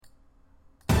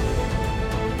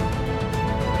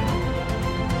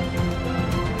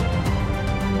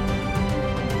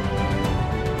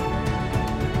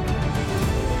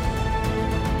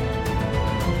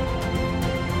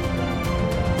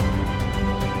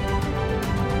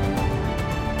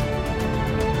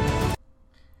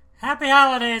Happy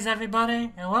holidays,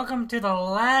 everybody, and welcome to the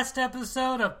last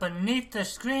episode of Beneath the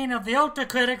Screen of the Ultra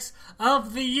Critics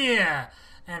of the Year.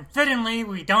 And fittingly,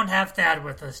 we don't have Thad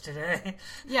with us today.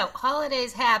 Yo,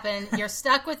 holidays happen. You're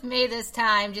stuck with me this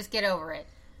time. Just get over it.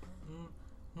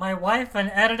 My wife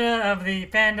and editor of the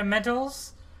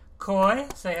Fandomentals, Coy,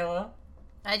 say hello.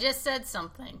 I just said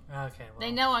something. Okay, well.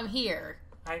 They know I'm here.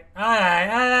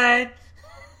 Alright.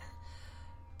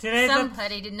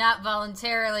 Somebody did not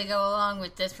voluntarily go along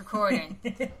with this recording.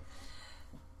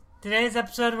 Today's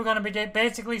episode, we're going to be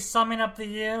basically summing up the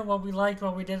year, what we liked,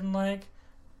 what we didn't like,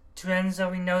 trends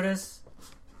that we noticed.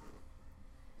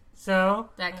 So...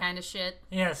 that kind of shit.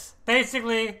 Yes.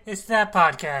 Basically, it's that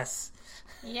podcast.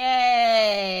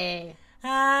 Yay!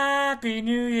 Happy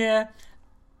New Year.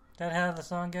 That how the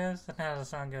song goes? That's not how the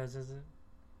song goes, is it?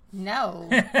 No.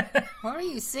 What are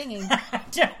you singing? I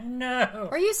don't know.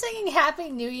 Were you singing Happy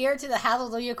New Year to the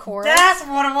Hallelujah chorus? That's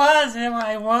what it was.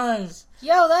 It was.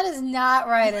 Yo, that is not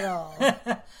right at all.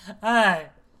 Alright.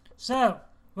 So,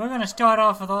 we're going to start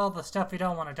off with all the stuff we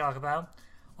don't want to talk about.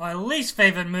 Our least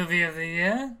favorite movie of the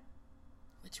year.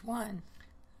 Which one?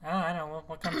 Oh, I don't know.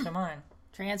 What comes to mind?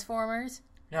 Transformers?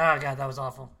 Oh, God, that was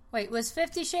awful. Wait, was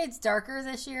 50 Shades Darker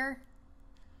this year?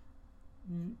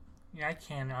 Yeah, I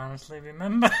can't honestly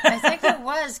remember. I think it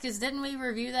was, because didn't we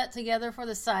review that together for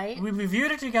the site? We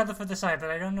reviewed it together for the site, but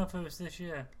I don't know if it was this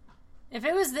year. If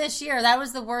it was this year, that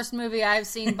was the worst movie I've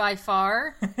seen by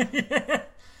far.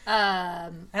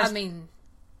 I mean,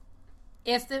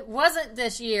 if it wasn't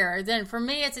this year, then for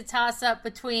me it's a toss-up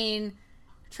between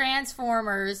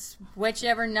Transformers,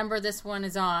 whichever number this one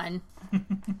is on,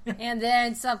 and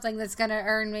then something that's going to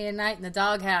earn me a night in the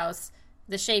doghouse,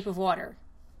 The Shape of Water.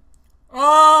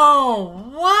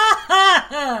 Oh, what?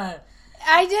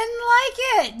 I didn't like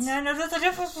it. No, there's a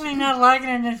difference between not liking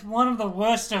it and it's one of the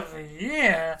worst of the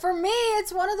year. For me,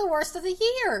 it's one of the worst of the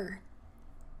year.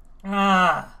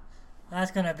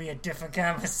 That's going to be a different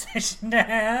conversation to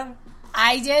have.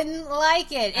 I didn't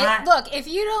like it. Look, if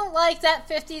you don't like that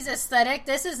 50s aesthetic,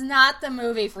 this is not the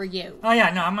movie for you. Oh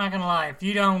yeah, no, I'm not going to lie. If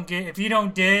you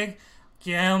don't dig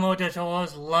Guillermo del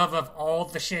Toro's love of all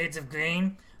the shades of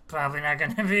green, probably not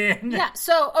going to be in it. Yeah,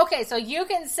 so you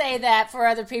can say that for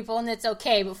other people and it's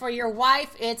okay, but for your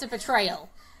wife, it's a betrayal.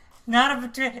 Not a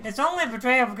betrayal. It's only a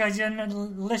betrayal because you're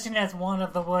listing as one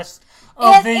of the worst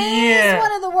of the year. It is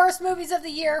one of the worst movies of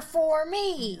the year for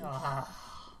me.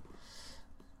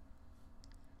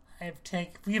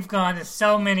 We've gone to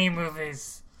so many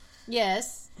movies.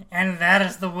 Yes. And that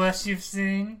is the worst you've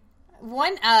seen?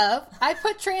 One of. I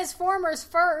put Transformers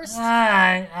first.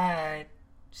 Alright.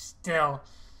 Still.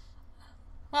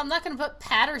 Well, I'm not going to put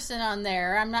Patterson on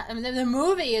there. The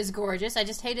movie is gorgeous. I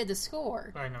just hated the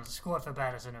score. Right, no, the score for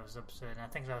Patterson was absurd. I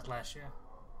think that was last year.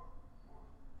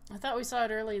 I thought we saw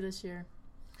it early this year.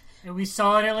 We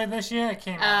saw it early this year? It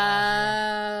came out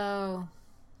last year.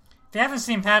 If you haven't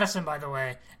seen Patterson, by the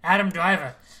way, Adam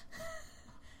Driver.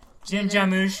 Jim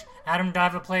Jarmusch. Adam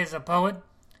Driver plays a poet.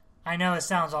 I know it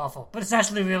sounds awful, but it's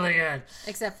actually really good.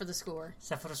 Except for the score.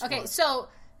 Okay, so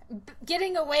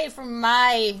getting away from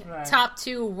my top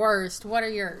two worst, what are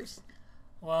yours?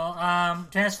 Well,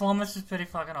 Transformers is pretty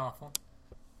fucking awful.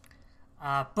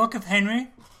 Book of Henry,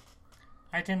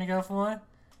 I tend to go for it.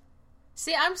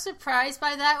 See, I'm surprised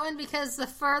by that one because the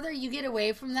further you get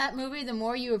away from that movie, the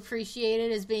more you appreciate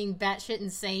it as being batshit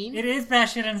insane. It is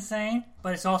batshit insane,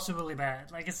 but it's also really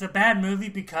bad. Like, it's a bad movie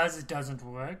because it doesn't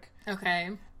work.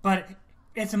 Okay. But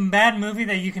it's a bad movie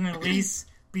that you can at least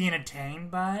be entertained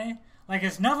by. Like,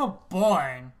 it's never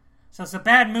boring. So it's a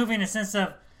bad movie in the sense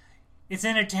of it's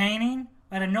entertaining,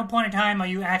 but at no point in time are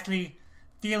you actually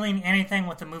feeling anything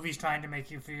what the movie's trying to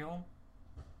make you feel.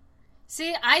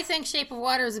 See, I think Shape of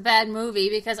Water is a bad movie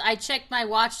because I checked my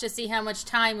watch to see how much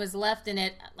time was left in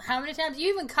it. How many times?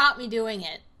 You even caught me doing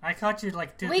it. I caught you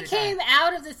like 2 We came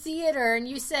out of the theater and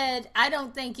you said, I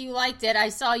don't think you liked it. I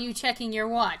saw you checking your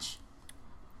watch.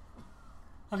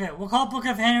 Okay, we'll call Book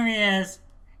of Henry as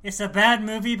it's a bad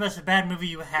movie, but it's a bad movie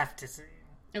you have to see.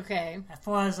 Okay. As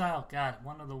far as, oh god,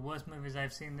 one of the worst movies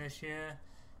I've seen this year.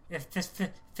 If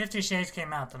 50 Shades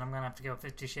came out, then I'm going to have to go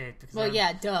 50 Shades.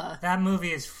 Because duh. That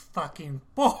movie is fucking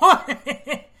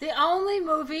boring. The only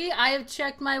movie I have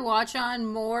checked my watch on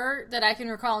more that I can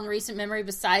recall in recent memory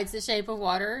besides The Shape of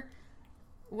Water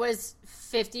was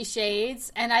 50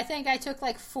 Shades. And I think I took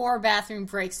like 4 bathroom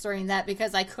breaks during that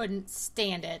because I couldn't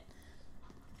stand it.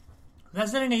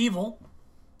 Resident Evil.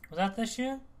 Was that this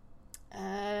year?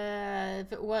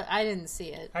 If it was, I didn't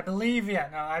see it. I believe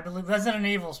Resident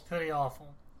Evil's pretty awful.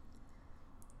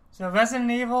 So Resident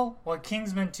Evil or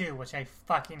Kingsman 2, which I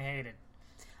fucking hated.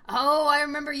 Oh, I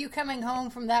remember you coming home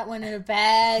from that one in a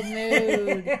bad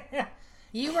mood.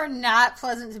 You were not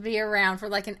pleasant to be around for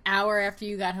like an hour after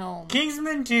you got home.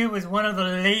 Kingsman 2 was one of the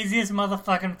laziest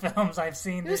motherfucking films I've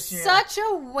seen this year. It was such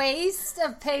a waste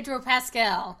of Pedro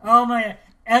Pascal. Oh my...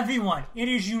 Everyone. It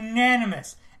is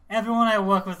unanimous. Everyone I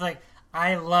work with, like,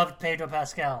 I loved Pedro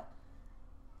Pascal.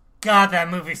 God, that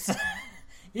movie sucked.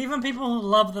 Even people who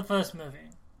love the first movie.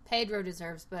 Pedro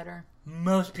deserves better.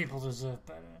 Most people deserve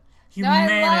better. No,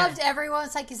 I loved everyone.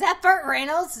 It's like, is that Burt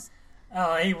Reynolds?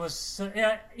 Oh, he was so...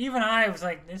 Yeah, even I was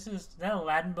like, is that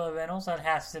Aladdin Burt Reynolds? That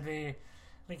has to be...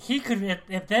 Like, he could...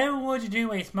 If they were to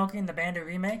do a Smokey and the Bandit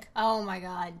remake... Oh, my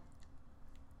God.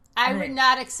 I would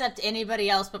not accept anybody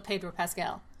else but Pedro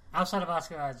Pascal. Outside of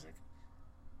Oscar Isaac.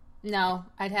 No,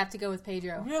 I'd have to go with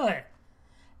Pedro. Really?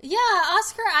 Yeah,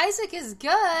 Oscar Isaac is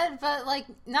good, but, like,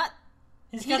 not...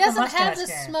 He doesn't have the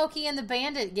Smokey and the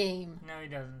Bandit game. No, he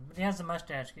doesn't. But he has the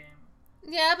mustache game.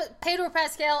 Yeah, but Pedro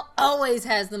Pascal always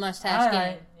has the mustache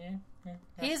game. Yeah,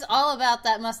 he's all about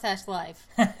that mustache life.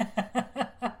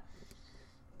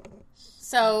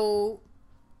 So,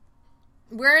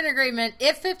 we're in agreement.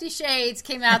 If 50 Shades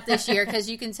came out this year, because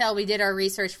you can tell we did our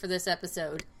research for this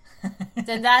episode,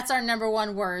 then that's our number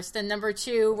one worst. And number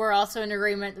two, we're also in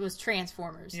agreement, was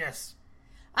Transformers. Yes.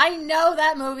 I know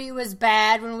that movie was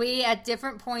bad when we, at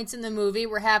different points in the movie,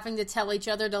 were having to tell each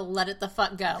other to let it the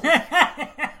fuck go.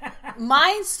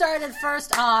 Mine started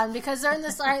first on because they're in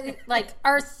this, like,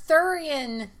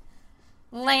 Arthurian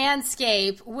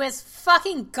landscape with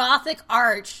fucking Gothic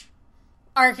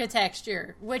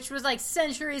architecture, which was, like,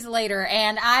 centuries later,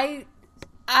 and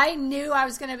I knew I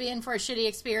was going to be in for a shitty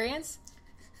experience.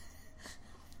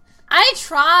 I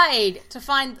tried to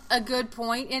find a good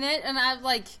point in it, and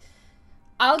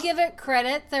I'll give it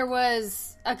credit. There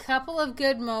was a couple of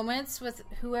good moments with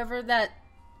whoever that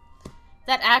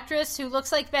actress who looks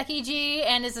like Becky G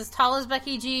and is as tall as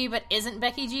Becky G but isn't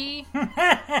Becky G.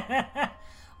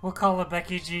 We'll call her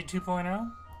Becky G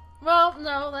 2.0. Well,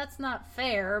 no, that's not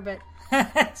fair, but...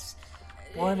 That's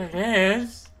what it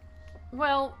is.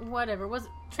 Well, whatever. Was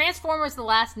Transformers The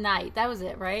Last Night? That was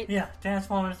it, right? Yeah,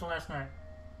 Transformers The Last Night.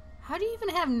 How do you even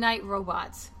have night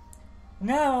robots?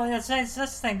 No, that's the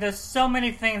thing. There's so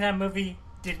many things that movie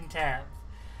didn't have.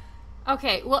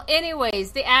 Okay, well,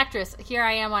 anyways, the actress. Here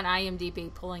I am on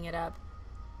IMDb pulling it up.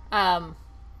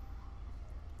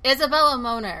 Isabella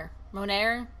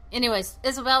Moner. Anyways,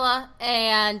 Isabella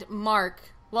and Mark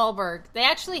Wahlberg. They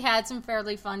actually had some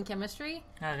fairly fun chemistry.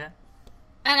 Okay.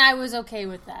 And I was okay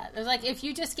with that. It was like, if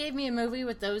you just gave me a movie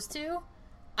with those two,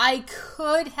 I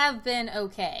could have been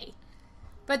okay.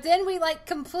 But then we, like,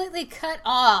 completely cut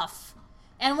off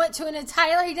and went to an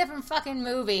entirely different fucking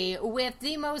movie with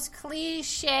the most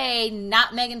cliche,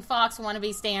 not Megan Fox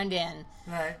wannabe stand-in.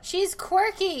 Right. She's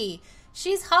quirky.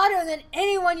 She's hotter than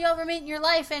anyone you'll ever meet in your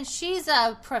life, and she's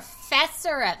a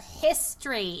professor of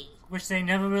history. Which they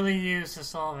never really use to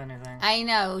solve anything. I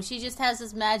know. She just has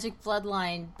this magic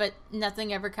bloodline, but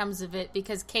nothing ever comes of it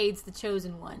because Cade's the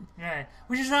chosen one. Right.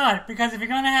 Which is odd, because if you're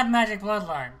going to have magic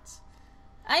bloodlines...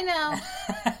 I know.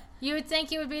 You would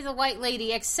think it would be the white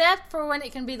lady, except for when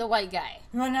it can be the white guy.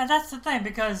 Well, now that's the thing,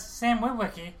 because Sam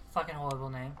Witwicky, fucking horrible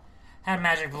name, had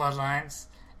magic bloodlines,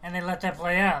 and they let that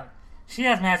play out. She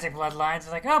has magic bloodlines.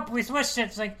 It's like, oh, we switched it.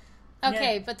 It's like...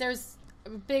 Okay, yeah. But there's a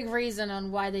big reason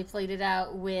on why they played it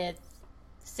out with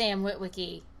Sam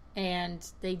Witwicky, and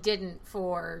they didn't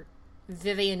for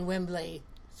Vivian Wembley.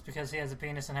 It's because he has a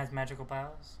penis and has magical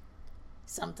powers?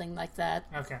 Something like that.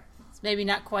 Okay. It's maybe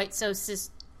not quite so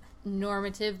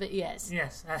cis-normative, but yes.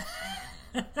 Yes.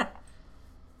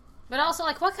 But also,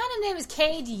 like, what kind of name is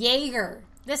Cade Yeager?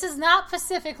 This is not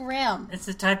Pacific Rim. It's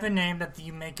the type of name that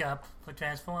you make up for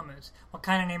Transformers. What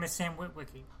kind of name is Sam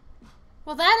Witwicky?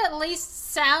 Well, that at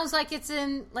least sounds like it's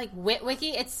in, like,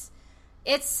 Witwicky.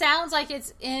 It sounds like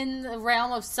it's in the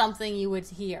realm of something you would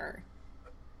hear.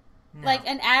 No. Like,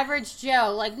 an average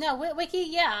Joe. Like, no, Witwicky,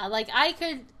 yeah. Like, I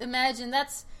could imagine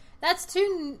that's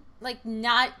too, like,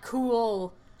 not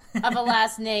cool of a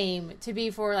last name to be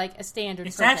for, like, a standard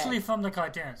It's croquet. actually from the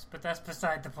cartoons, but that's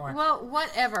beside the point. Well,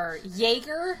 whatever.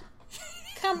 Yeager?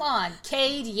 Come on,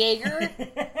 Cade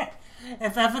Yeager?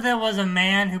 If ever there was a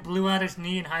man who blew out his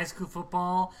knee in high school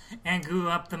football and grew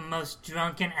up the most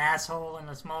drunken asshole in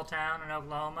a small town in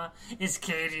Oklahoma, it's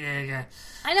Cade Yeager.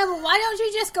 I know, but why don't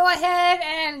you just go ahead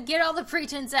and get all the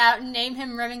pretense out and name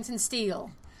him Remington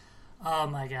Steele? Oh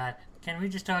my god. Can we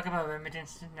just talk about Remington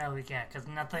Steele? No, we can't, because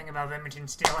nothing about Remington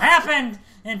Steele happened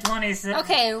in 2016.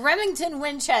 Okay, Remington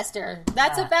Winchester.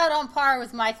 That's about on par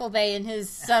with Michael Bay and his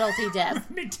subtlety depth.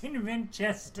 Remington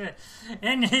Winchester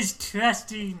and his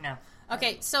trusty... No.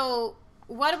 Okay, so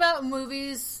what about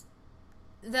movies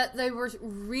that they were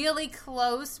really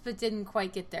close but didn't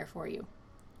quite get there for you?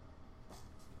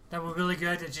 That were really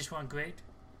good, that just weren't great?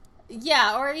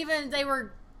 Yeah, or even they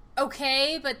were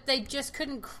okay, but they just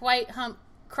couldn't quite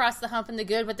cross the hump in the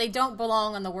good, but they don't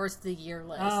belong on the worst of the year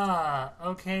list.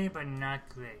 Okay, but not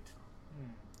great.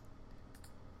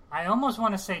 I almost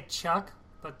want to say Chuck,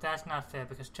 but that's not fair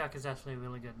because Chuck is actually a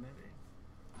really good movie.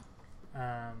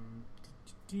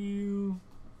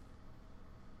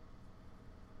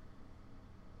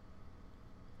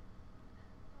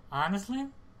 Honestly,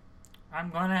 I'm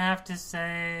gonna have to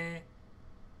say...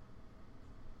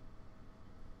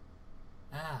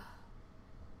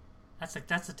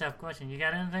 That's a tough question. You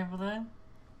got anything for that?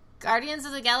 Guardians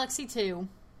of the Galaxy 2.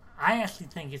 I actually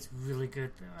think it's really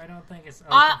good, though. I don't think it's...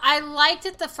 I liked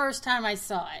it the first time I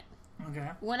saw it.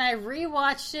 Okay. When I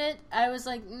rewatched it, I was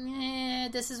like,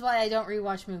 this is why I don't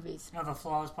rewatch movies. Oh, the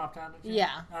flaws popped out at you?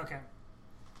 Yeah. Okay.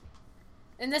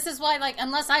 And this is why, like,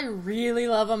 unless I really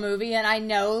love a movie and I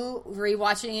know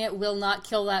rewatching it will not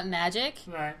kill that magic...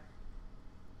 Right.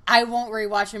 I won't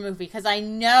rewatch a movie because I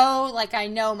know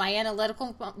my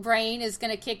analytical brain is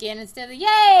going to kick in instead of the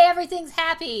yay, everything's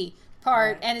happy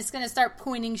part, right. And it's going to start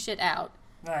pointing shit out.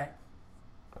 Right.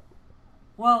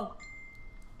 Well,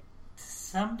 to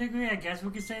some degree, I guess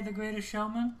we could say The Greatest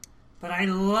Showman, but I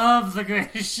love The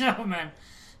Greatest Showman,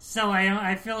 so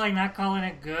I feel like not calling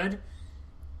it good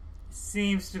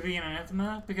seems to be an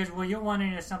anathema because what you're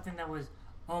wanting is something that was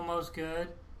almost good.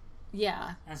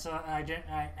 Yeah. And so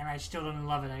I still didn't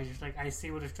love it. I just I see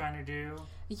what it's trying to do.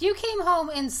 You came home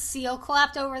and seal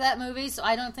clapped over that movie, so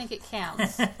I don't think it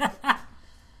counts.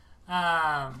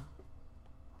 I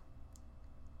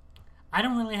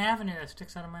don't really have any that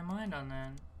sticks out of my mind on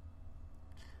that.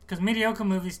 Because mediocre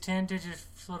movies tend to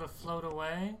just sort of float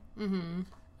away. Mm-hmm.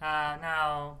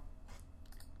 Now,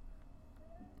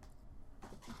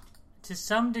 to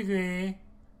some degree,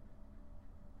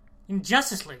 in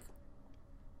Justice League.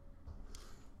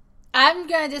 I'm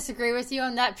going to disagree with you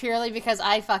on that purely because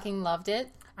I fucking loved it.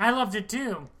 I loved it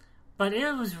too, but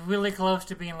it was really close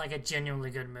to being like a genuinely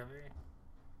good movie.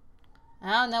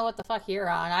 I don't know what the fuck you're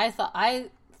on. I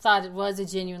thought it was a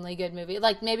genuinely good movie.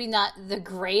 Like, maybe not the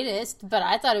greatest, but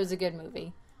I thought it was a good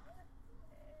movie.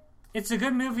 It's a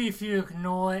good movie if you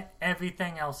ignore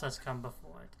everything else that's come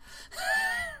before it.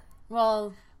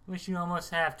 Well... Which you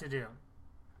almost have to do.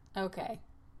 Okay.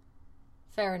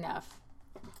 Fair enough.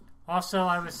 Also,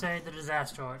 I would say The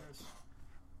Disaster Artist.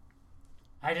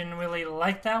 I didn't really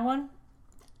like that one.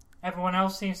 Everyone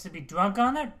else seems to be drunk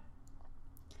on it.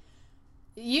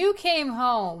 You came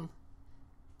home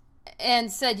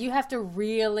and said you have to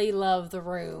really love The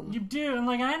Room. You do, and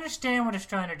I understand what it's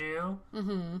trying to do.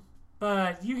 Mm-hmm.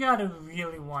 But you gotta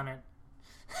really want it.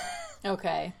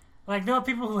 Okay. There are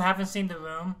people who haven't seen The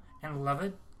Room and love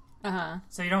it. Uh-huh.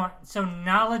 So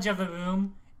knowledge of The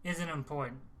Room isn't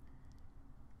important.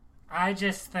 I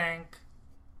just think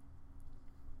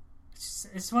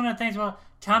it's one of the things. Well,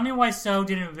 Tommy Wiseau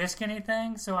didn't risk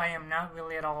anything, so I am not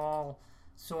really at all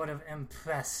sort of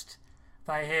impressed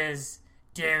by his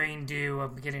daring do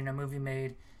of getting a movie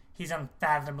made. He's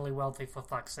unfathomably wealthy, for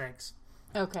fuck's sakes.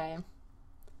 Okay.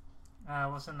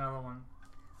 What's another one?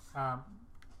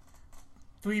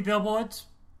 3 Billboards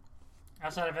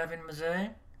Outside of Ebbing, Missouri.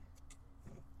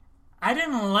 I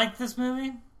didn't like this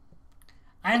movie.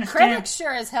 I understand. The critics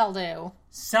sure as hell do.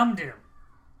 Some do.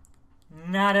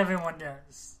 Not everyone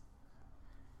does.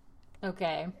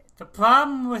 Okay. The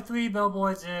problem with 3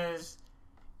 Billboards is,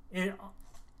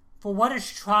 for what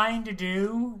it's trying to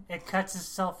do, it cuts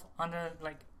itself under,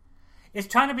 it's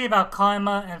trying to be about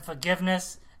karma and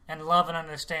forgiveness and love and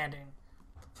understanding.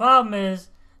 The problem is,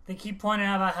 they keep pointing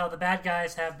out about how the bad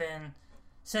guys have been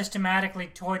systematically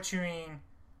torturing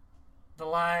the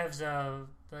lives of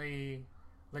the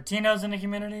Latinos in the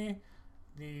community,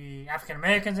 the African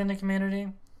Americans in the community,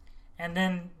 and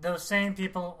then those same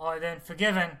people are then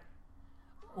forgiven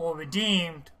or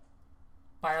redeemed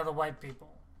by other white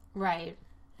people. Right.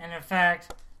 And in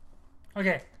fact,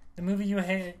 okay, the movie you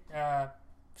hate,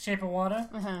 Shape of Water,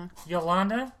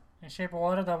 Yolanda in Shape of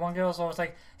Water, that one girl's always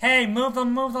like, hey, move the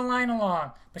line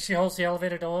along, but she holds the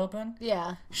elevator door open.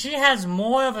 Yeah. She has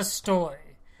more of a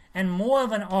story and more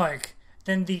of an arc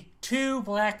than the 2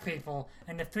 black people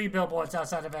and the 3 Billboards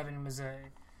Outside of Ebbing, Missouri.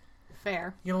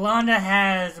 Fair. Yolanda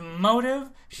has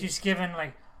motive. She's given,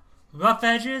 rough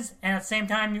edges, and at the same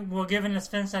time, we're given this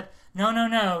sense that,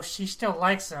 no, she still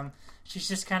likes him. She's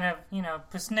just kind of,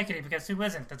 persnickety, because who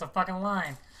isn't? That's a fucking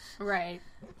line. Right.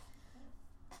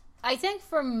 I think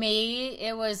for me,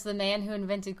 it was The Man Who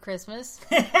Invented Christmas.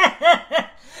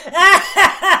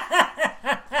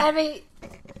 I mean,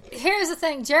 here's the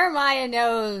thing. Jeremiah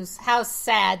knows how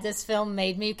sad this film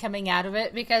made me coming out of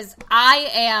it because I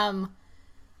am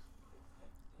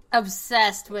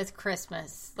obsessed with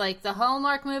Christmas. Like, the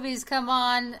Hallmark movies come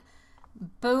on,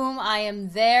 boom, I am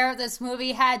there. This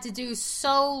movie had to do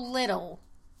so little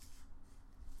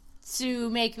to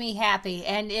make me happy,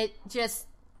 and it just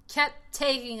kept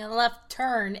taking a left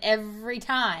turn every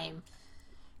time.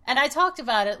 And I talked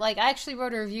about it, like, I actually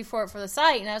wrote a review for it for the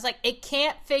site, and I was like, it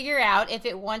can't figure out if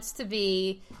it wants to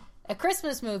be a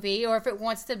Christmas movie or if it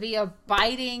wants to be a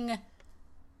biting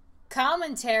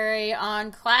commentary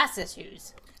on class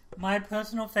issues. My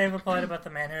personal favorite part about The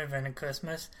Man Who Invented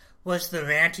Christmas was the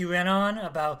rant he went on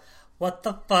about what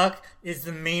the fuck is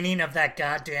the meaning of that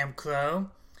goddamn crow.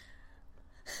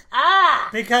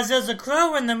 Because there's a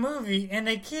crow in the movie, and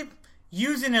they keep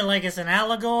using it like it's an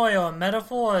allegory or a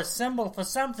metaphor or a symbol for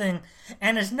something,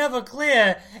 and it's never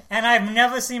clear, and I've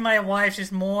never seen my wife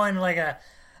just more in like a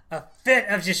fit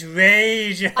of just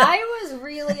rage. I was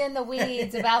really in the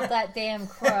weeds about that damn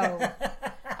crow.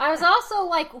 I was also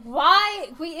like, why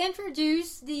we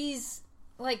introduced these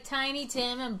like Tiny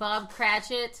Tim and Bob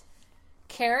Cratchit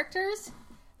characters?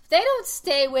 They don't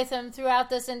stay with him throughout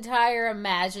this entire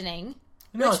imagining.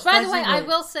 No, which, by the way, I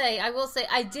will say,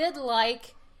 I did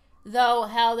like, though,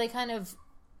 how they kind of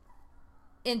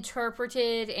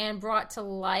interpreted and brought to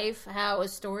life how a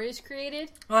story is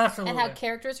created. Oh, absolutely. And how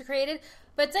characters are created.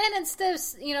 But then instead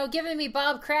of, giving me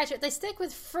Bob Cratchit, they stick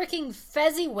with freaking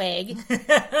Fezziwig.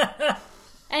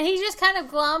 And he just kind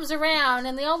of gloms around.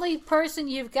 And the only person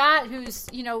you've got who's,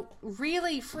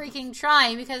 really freaking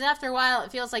trying, because after a while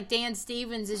it feels like Dan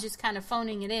Stevens is just kind of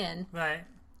phoning it in. Right.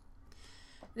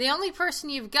 The only person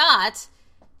you've got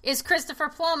is Christopher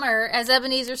Plummer as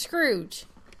Ebenezer Scrooge.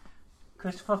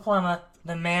 Christopher Plummer,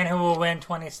 the man who will win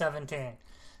 2017.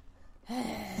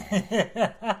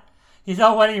 He's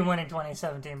already winning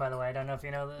 2017, by the way. I don't know if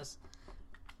you know this.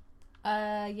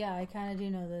 Yeah, I kind of do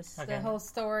know this. Okay. The whole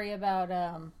story about,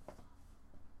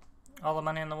 All the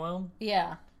money in the world?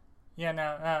 Yeah. Yeah,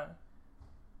 no,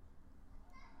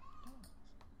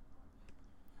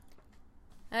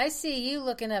 I see you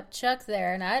looking up Chuck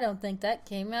there, and I don't think that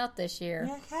came out this year.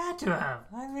 You had to have.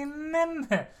 I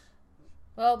remember.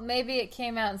 Well, maybe it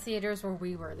came out in theaters where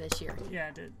we were this year. Yeah,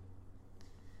 it did.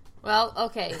 Well,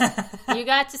 okay. You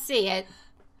got to see it.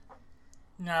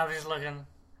 No, I was just looking.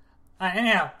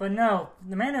 Anyhow, but no,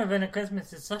 The Man Who Invented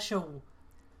Christmas is such a...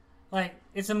 Like,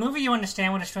 it's a movie you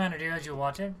understand what it's trying to do as you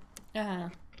watch it. Uh-huh.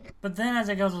 But then as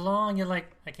it goes along, you're like,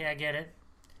 okay, I get it.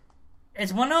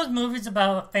 It's one of those movies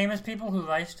about famous people who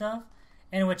write stuff,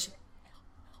 in which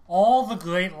all the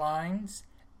great lines,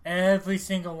 every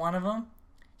single one of them,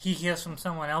 he hears from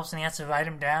someone else and he has to write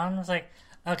them down. It's like,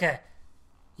 okay,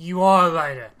 you are a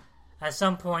writer. At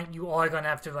some point, you are going to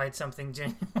have to write something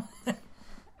genuine.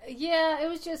 Yeah, it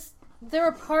was just... There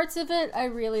were parts of it I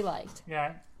really liked.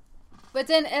 Yeah. But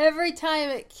then every time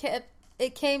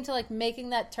it came to, like, making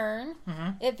that turn,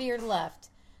 it veered left.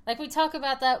 Like, we talk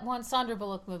about that one Sandra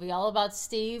Bullock movie, All About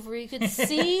Steve, where you could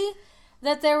see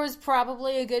that there was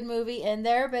probably a good movie in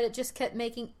there, but it just kept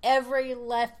making every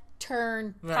left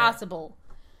turn possible.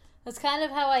 That's kind of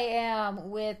how I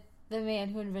am with The Man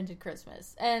Who Invented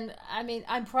Christmas. And, I mean,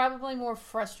 I'm probably more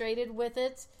frustrated with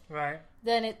it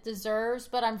than it deserves,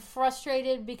 but I'm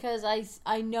frustrated because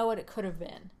I know what it could have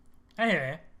been. I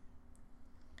hear you.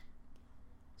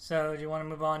 So, do you want to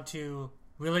move on to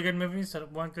really good movies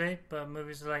that weren't great, but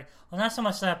movies that like... Well, not so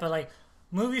much that, but like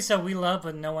movies that we love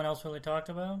but no one else really talked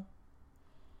about?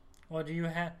 Or do you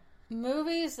have...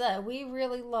 Movies that we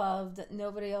really loved that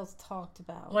nobody else talked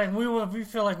about. Like, we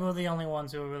feel like we're the only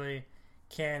ones who are really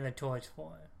carrying the torch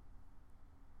for it.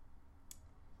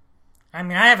 I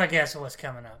mean, I have a guess of what's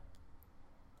coming up.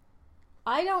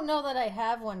 I don't know that I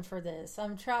have one for this.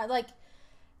 I'm trying... Like,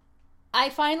 I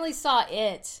finally saw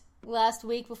It last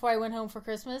week before I went home for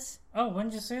Christmas. Oh, when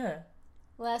did you see it?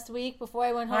 Last week before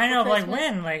I went home I know, for like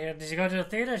Christmas. when? Like, did you go to the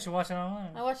theater or did you watch it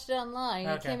online? I watched it online.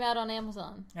 Okay. It came out on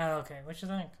Amazon. Oh, okay. What you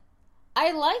think?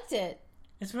 I liked it.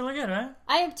 It's really good, right?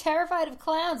 I am terrified of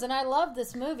clowns, and I love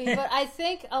this movie, but I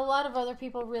think a lot of other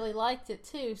people really liked it,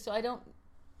 too, so I don't...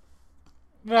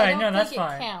 Right, no, that's think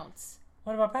fine. It counts.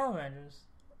 What about Power Rangers?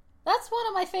 That's one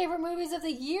of my favorite movies of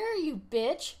the year, you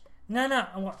bitch.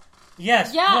 No.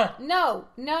 Yes. Yeah, what?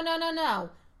 no.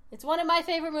 It's one of my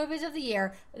favorite movies of the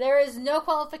year. There is no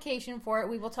qualification for it.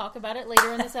 We will talk about it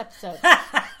later in this episode.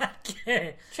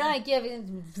 Okay. Try and give it...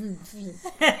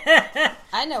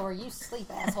 I know where you sleep,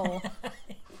 asshole.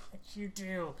 You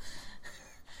do.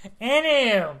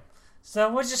 Anywho,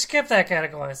 so we'll just skip that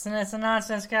category. It's a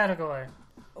nonsense category.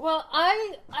 Well,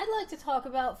 I'd like to talk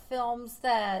about films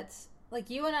that like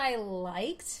you and I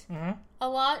liked Mm-hmm. a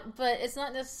lot, but it's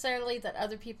not necessarily that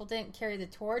other people didn't carry the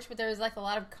torch, but there was like a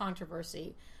lot of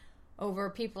controversy over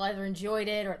people either enjoyed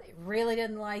it or they really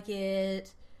didn't like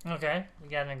it. Okay, you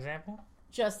got an example?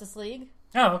 Justice League.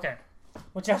 Oh, okay.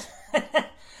 Well,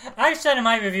 I said in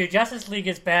my review, Justice League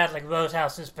is bad like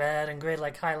Roadhouse is bad, and great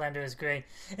like Highlander is great.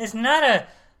 It's not a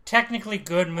technically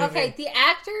good movie. Okay, the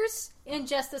actors in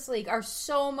Justice League are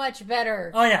so much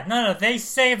better. Oh yeah, no, they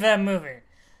saved that movie.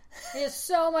 It's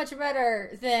so much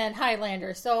better than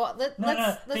Highlander. So let's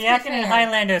the acting in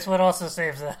Highlander is what also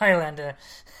saves the Highlander.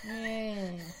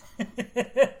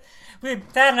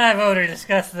 Dad and I have already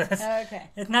discussed this. Okay.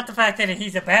 It's not the fact that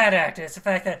he's a bad actor. It's the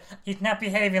fact that he's not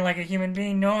behaving like a human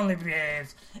being normally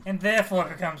behaves, and therefore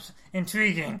becomes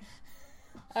intriguing.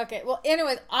 Okay. Well,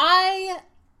 anyways,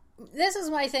 this is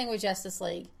my thing with Justice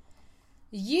League.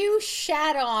 You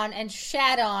shat on and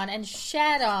shat on and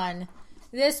shat on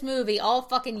this movie all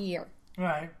fucking year.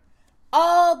 Right.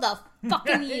 All the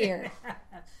fucking year.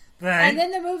 Right. And then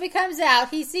the movie comes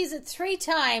out. He sees it 3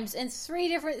 times in 3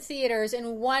 different theaters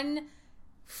in one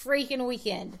freaking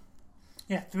weekend.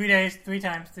 Yeah, 3 days, 3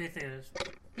 times, 3 theaters.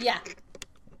 Yeah.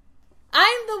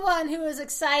 I'm the one who was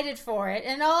excited for it,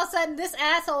 and all of a sudden this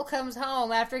asshole comes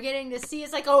home after getting to see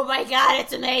it's like, oh my god,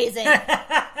 it's amazing.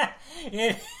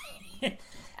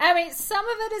 I mean, some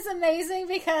of it is amazing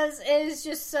because it is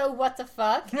just so what the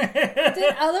fuck.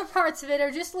 Then other parts of it are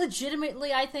just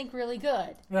legitimately, I think, really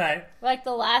good. Right. Like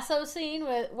the lasso scene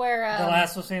where the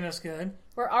lasso scene is good.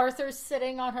 Where Arthur's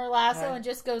sitting on her lasso right. and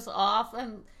just goes off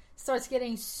and starts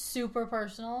getting super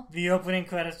personal. The opening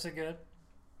credits are good.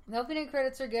 The opening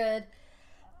credits are good.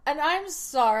 And I'm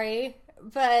sorry,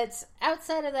 but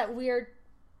outside of that weird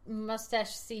mustache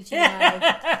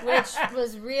CGI, which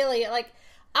was really, like,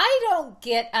 I don't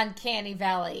get Uncanny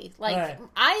Valley. Like, right.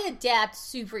 I adapt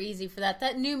super easy for that.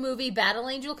 That new movie, Battle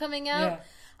Angel, coming out, yeah.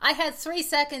 I had 3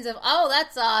 seconds of, oh,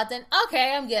 that's odd, then,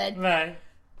 okay, I'm good. Right.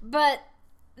 But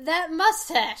that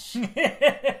mustache...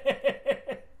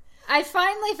 I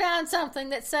finally found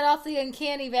something that set off the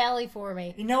Uncanny Valley for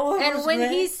me. You know what? And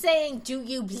when he's saying, "Do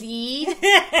you bleed?"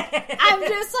 I'm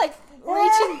just like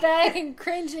reaching back and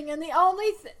cringing. And the only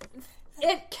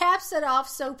it caps it off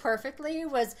so perfectly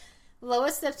was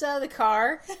Lois steps out of the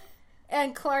car,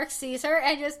 and Clark sees her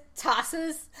and just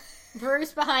tosses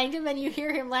Bruce behind him, and you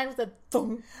hear him land with a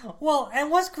thump. Well,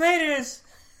 and what's great is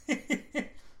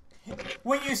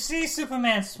when you see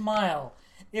Superman smile.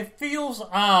 It feels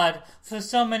odd for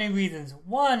so many reasons.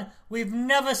 1, we've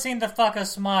never seen the fucker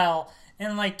smile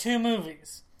in like 2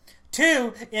 movies.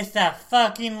 2, it's that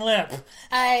fucking lip.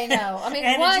 I know. I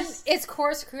mean, 1, it's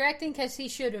course correcting because he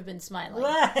should have been smiling.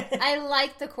 Right. I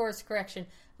like the course correction.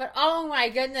 But oh my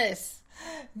goodness.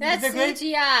 That's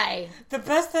CGI. The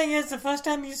best thing is the first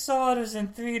time you saw it was in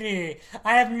 3D.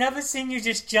 I have never seen you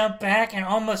just jump back and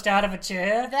almost out of a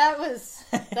chair. That was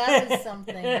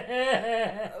something.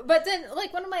 But then,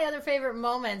 like, one of my other favorite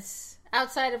moments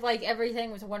outside of like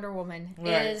everything with Wonder Woman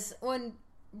is when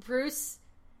Bruce,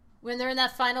 when they're in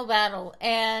that final battle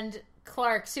and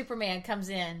Clark, Superman, comes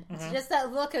in. It's just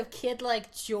that look of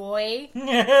kid-like joy.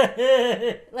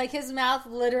 Like his mouth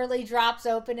literally drops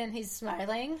open and he's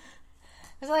smiling.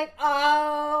 It's like,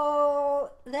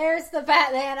 oh, there's the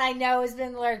Batman I know has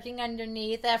been lurking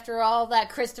underneath after all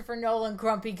that Christopher Nolan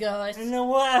grumpy gush. You know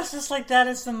what? I was just like, that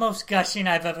is the most gushing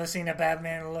I've ever seen a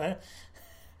Batman look.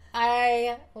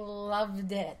 I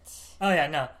loved it. Oh yeah,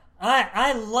 no.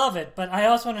 I love it, but I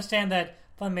also understand that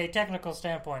from a technical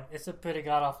standpoint, it's a pretty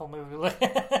god-awful movie.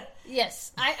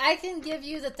 Yes, I can give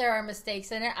you that there are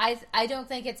mistakes in it. I don't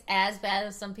think it's as bad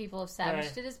as some people have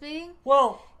savaged it as being.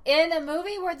 Well... In a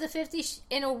movie where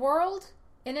in a world,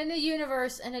 and in a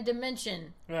universe, and a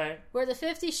dimension, right, where the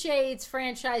 50 Shades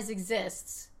franchise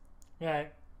exists,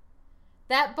 right,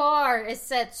 that bar is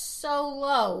set so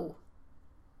low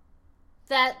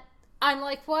that I'm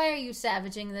like, why are you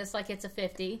savaging this like it's a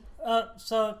 50?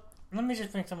 So, let me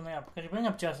just bring something up, because you bring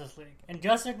up Justice League, and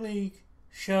Justice League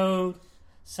showed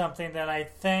something that I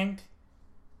think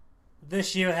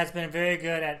this year has been very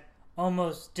good at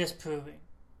almost disproving.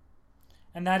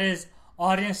 And that is,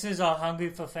 audiences are hungry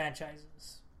for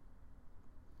franchises.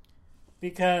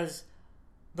 Because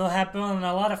there have been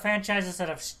a lot of franchises that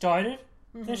have started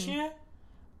this year.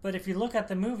 But if you look at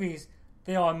the movies,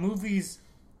 they are movies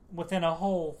within a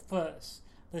whole first.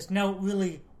 There's no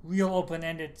real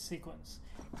open-ended sequence.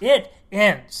 It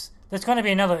ends. There's going to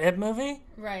be another It movie.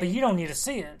 Right. But you don't need to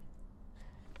see it.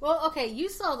 Well, okay, you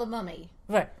saw The Mummy.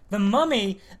 Right. The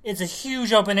Mummy is a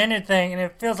huge open-ended thing, and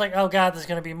it feels like, oh god, there's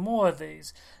going to be more of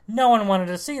these. No one wanted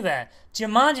to see that.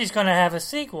 Jumanji's going to have a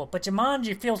sequel, but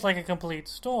Jumanji feels like a complete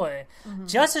story. Mm-hmm.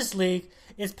 Justice League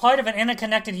is part of an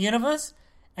interconnected universe,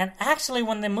 and actually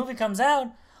when the movie comes out,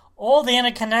 all the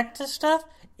interconnected stuff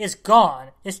is gone.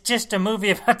 It's just a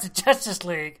movie about the Justice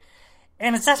League,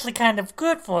 and it's actually kind of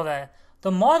good for that.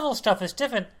 The Marvel stuff is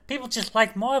different. People just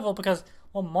like Marvel because,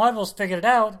 well, Marvel's figured it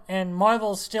out, and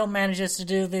Marvel still manages to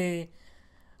do the...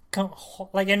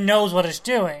 like, it knows what it's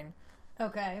doing.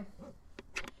 Okay.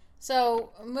 So,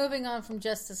 moving on from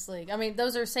Justice League. I mean,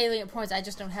 those are salient points. I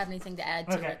just don't have anything to add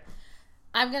to it.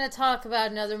 I'm going to talk about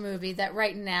another movie that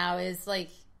right now is, like,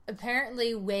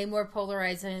 apparently way more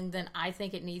polarizing than I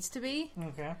think it needs to be.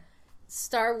 Okay.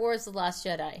 Star Wars The Last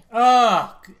Jedi.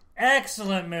 Oh,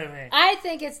 excellent movie. I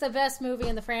think it's the best movie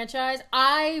in the franchise.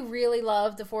 I really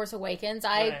love The Force Awakens.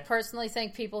 I personally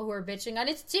think people who are bitching on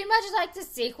it's too much like the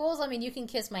sequels. I mean, you can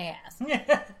kiss my ass.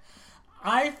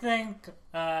 I think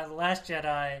The Last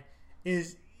Jedi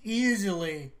is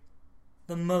easily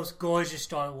the most gorgeous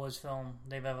Star Wars film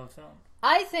they've ever filmed.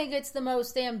 I think it's the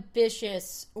most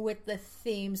ambitious with the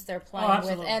themes they're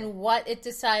playing with and what it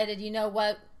decided, you know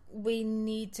what, we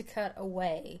need to cut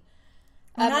away.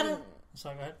 Sorry,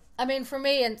 go ahead. I mean, for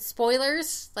me, and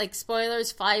spoilers,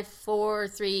 5, 4,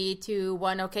 3, 2,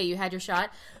 1, okay, you had your shot.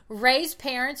 Rey's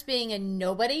parents being a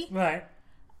nobody. Right.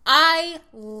 I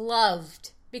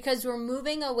loved, because we're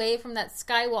moving away from that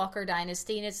Skywalker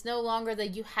dynasty, and it's no longer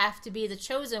that you have to be the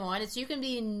chosen one. It's you can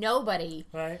be nobody.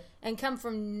 Right. And come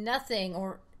from nothing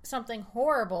or something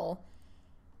horrible,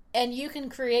 and you can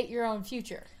create your own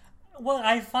future. What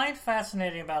I find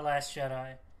fascinating about Last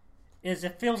Jedi is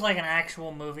it feels like an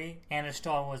actual movie and a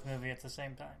Star Wars movie at the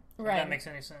same time. Right. If that makes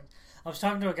any sense. I was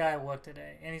talking to a guy at work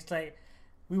today, and he's like,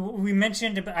 I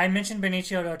mentioned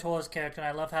Benicio del Toro's character, and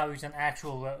I love how he's an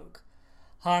actual rogue.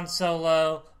 Han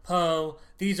Solo, Poe,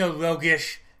 these are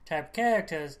roguish type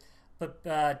characters, but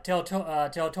Del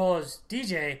Toro's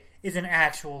DJ is an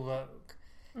actual rogue.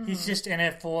 Mm-hmm. He's just in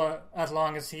it for as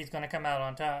long as he's going to come out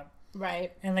on top.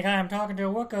 Right. And the guy I'm talking to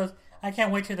at work goes, I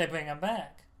can't wait till they bring him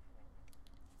back.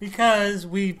 Because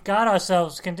we've got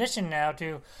ourselves conditioned now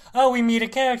to, we meet a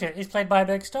character. He's played by a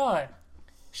big star.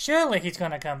 Surely he's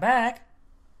going to come back.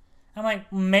 I'm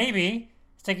like, maybe.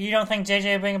 It's like, you don't think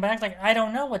JJ will bring him back? It's like, I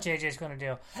don't know what JJ's going to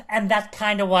do. And that's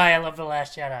kind of why I love The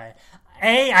Last Jedi.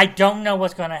 A, I don't know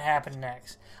what's going to happen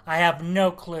next. I have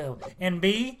no clue. And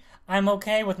B, I'm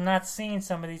okay with not seeing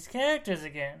some of these characters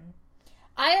again.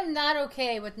 I am not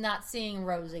okay with not seeing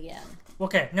Rose again.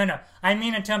 Okay, no. I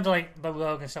mean in terms of like the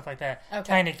Rogue and stuff like that. Okay.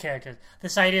 Tiny characters.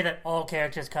 This idea that all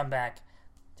characters come back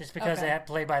just because they have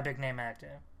played by a big name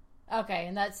actor. Okay,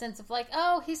 in that sense of like,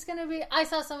 he's going to be... I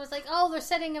saw someone was like, they're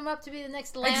setting him up to be the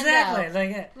next Lando.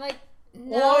 Exactly. Like,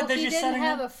 no, or he didn't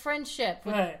have a friendship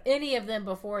with any of them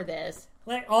before this.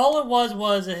 Like, all it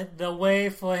was the way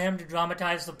for him to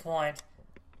dramatize the point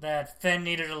that Finn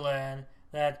needed to learn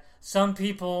that some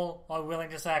people are willing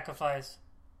to sacrifice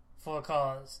for a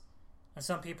cause, and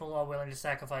some people are willing to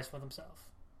sacrifice for themselves.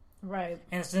 Right.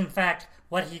 And it's in fact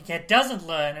what he doesn't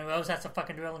learn, and Rose has to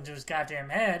fucking drill into his goddamn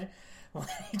head when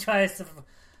he tries to,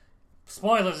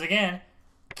 spoilers again,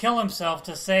 kill himself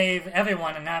to save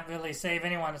everyone and not really save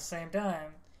anyone at the same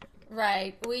time.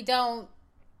 Right. We don't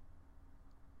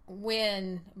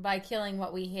win by killing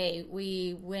what we hate.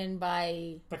 We win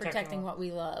by protecting what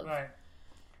we love. Right.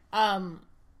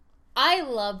 I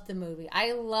loved the movie.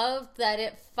 I loved that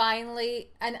it finally...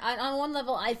 And on one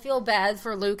level, I feel bad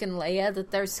for Luke and Leia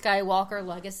that their Skywalker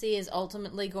legacy is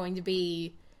ultimately going to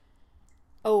be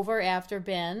over after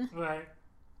Ben. Right.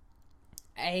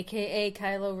 A.K.A.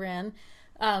 Kylo Ren.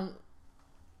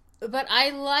 But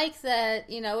I like that,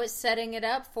 it's setting it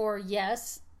up for,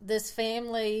 yes, this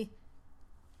family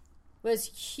was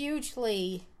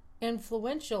hugely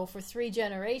influential for 3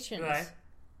 generations. Right.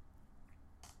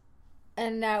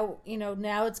 And now,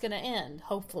 now it's going to end,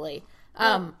 hopefully.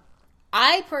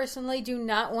 I personally do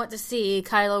not want to see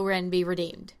Kylo Ren be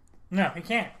redeemed. No, he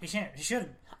can't. He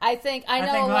shouldn't. I think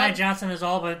Rian Johnson has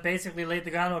all but basically laid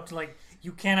the groundwork to,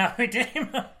 you cannot redeem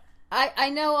him. I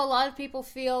know a lot of people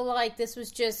feel like this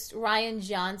was just Rian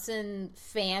Johnson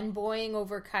fanboying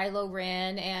over Kylo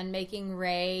Ren and making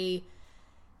Rey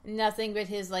nothing but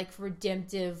his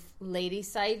redemptive lady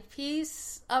side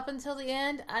piece up until the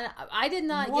end. I did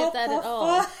not get that at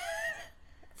all.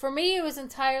 For me, it was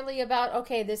entirely about,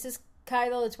 okay, this is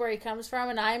Kylo, it's where he comes from,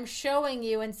 and I'm showing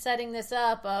you and setting this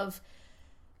up of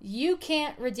you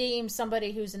can't redeem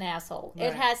somebody who's an asshole. Right.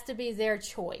 It has to be their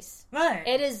choice. Right.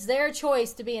 It is their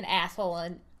choice to be an asshole,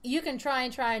 and you can try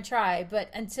and try and try, but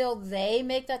until they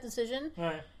make that decision,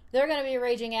 right. they're going to be a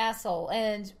raging asshole.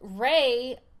 And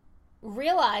Rey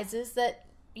realizes that,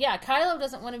 yeah, Kylo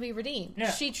doesn't want to be redeemed.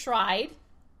 Yeah. She tried.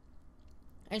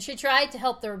 And she tried to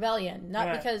help the rebellion. Not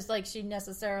Right. because, like, she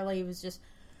necessarily was just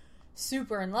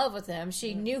super in love with him.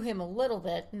 She knew him a little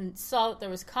bit and saw that there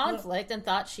was conflict and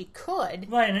thought she could.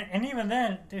 Right, and even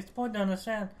then, it's important to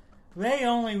understand, Rey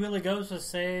only really goes to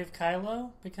save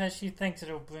Kylo because she thinks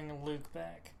it'll bring Luke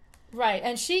back. Right,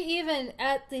 and she even,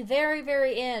 at the very,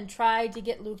 very end, tried to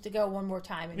get Luke to go one more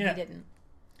time, and he didn't.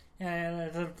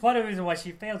 And the part of the reason why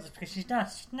she fails is because she's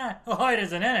not, her heart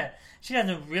isn't in it. She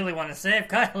doesn't really want to save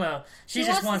Kylo. She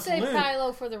just wants to save Luke.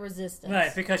 Kylo for the Resistance.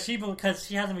 Right, because she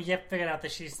hasn't yet figured out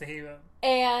that she's the hero.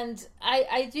 And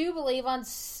I do believe on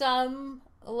some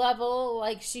level,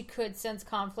 like, she could sense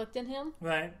conflict in him.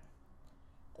 Right.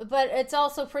 But it's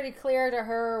also pretty clear to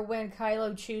her when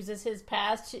Kylo chooses his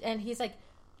path, and he's like,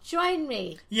 join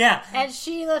me. Yeah. And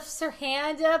she lifts her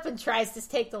hand up and tries to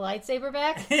take the lightsaber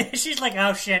back. She's like,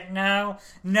 oh shit, no.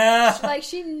 Like,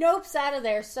 she nopes out of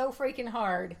there so freaking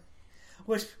hard.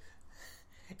 Which,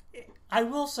 I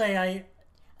will say,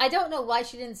 I don't know why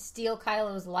she didn't steal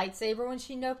Kylo's lightsaber when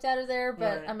she noped out of there,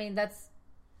 but, right. I mean, that's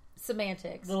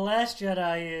semantics. The Last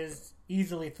Jedi is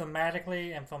easily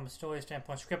thematically and from a story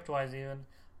standpoint, script-wise even,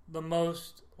 the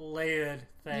most layered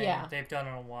thing they've done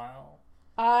in a while.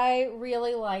 I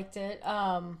really liked it.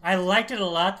 I liked it a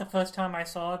lot the first time I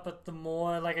saw it, but the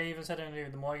more, like I even said in the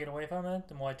interview, the more I get away from it,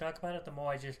 the more I talk about it, the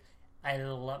more I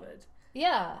love it.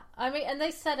 Yeah. I mean, and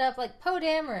they set up, like, Poe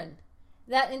Dameron.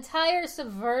 That entire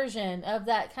subversion of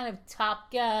that kind of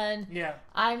Top Gun,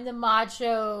 I'm the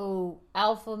macho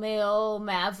alpha male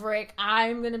maverick,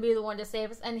 I'm going to be the one to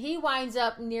save us, and he winds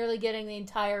up nearly getting the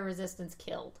entire Resistance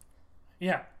killed.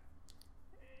 Yeah.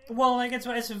 Well, like, it's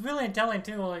really telling,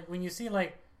 too, like, when you see,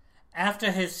 like,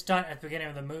 after his stunt at the beginning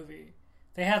of the movie,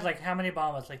 they had, like, how many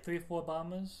bombers? Like, 3 or 4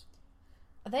 bombers?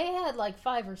 They had, like,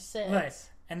 5 or 6. Right.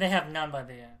 And they have none by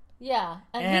the end. Yeah.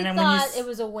 And he thought it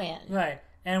was a win. Right.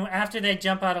 And after they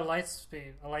jump out of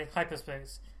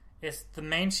hyperspace, it's the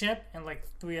main ship and, like,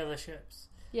 3 other ships.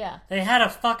 Yeah. They had a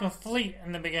fucking fleet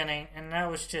in the beginning, and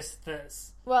now it's just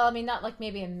this. Well, I mean, not like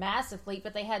maybe a massive fleet,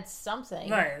 but they had something.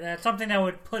 Right. That's something that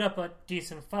would put up a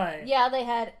decent fight. Yeah, they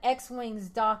had X-Wings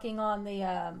docking on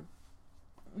the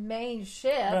main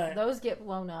ship. Right. Those get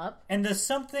blown up. And there's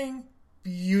something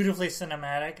beautifully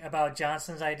cinematic about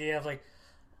Johnson's idea of, like,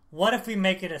 what if we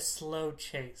make it a slow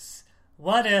chase?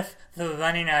 What if they're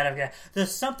running out of gas?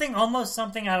 There's almost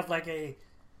something out of like a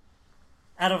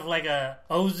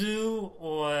Ozu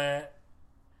or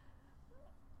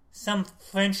some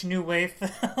French New Wave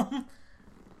film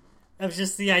of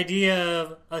just the idea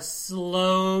of a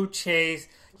slow chase.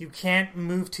 You can't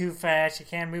move too fast. You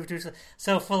can't move too slow.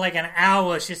 So for like an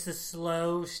hour, it's just a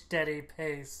slow, steady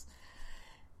pace.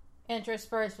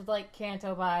 Interspersed with like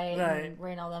Canto Bight and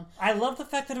Rain all them. I love the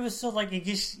fact that it was so like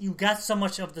you got so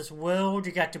much of this world.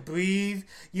 You got to breathe.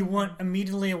 You weren't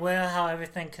immediately aware how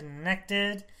everything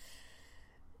connected.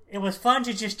 It was fun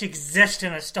to just exist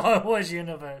in a Star Wars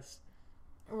universe.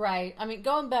 Right. I mean,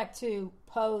 going back to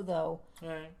Poe though,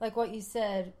 Right. like what you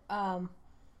said,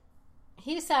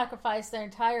 he sacrificed their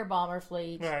entire bomber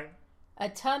fleet. Right. A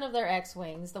ton of their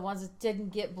X-Wings, the ones that didn't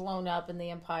get blown up in the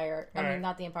Empire. I mean,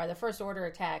 not the Empire, the First Order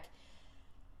attack.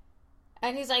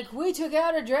 And he's like, we took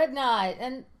out a dreadnought.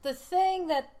 And the thing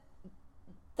that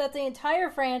the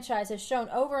entire franchise has shown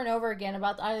over and over again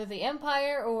about either the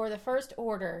Empire or the First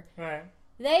Order, Right.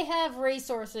 they have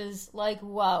resources like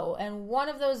whoa. And one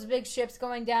of those big ships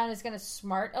going down is going to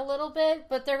smart a little bit,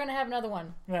 but they're going to have another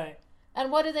one. Right.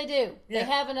 And what do? Yeah. They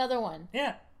have another one.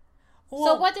 Yeah.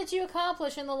 So what did you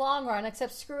accomplish in the long run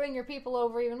except screwing your people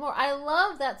over even more? I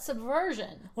love that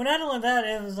subversion. Well, not only that,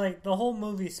 it was like the whole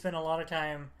movie spent a lot of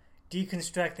time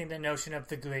deconstructing the notion of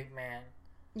the great man.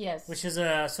 Yes. Which is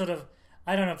a sort of,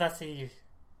 I don't know if that's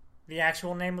the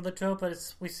actual name of the trope,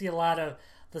 but we see a lot of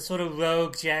the sort of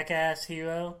rogue jackass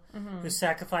hero who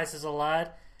sacrifices a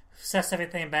lot, sets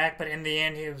everything back, but in the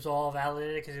end he was all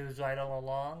validated because he was right all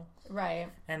along. Right.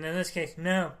 And in this case,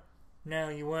 no,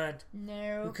 you weren't.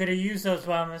 No. You could have used those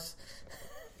bombers.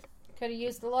 Could have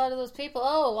used a lot of those people.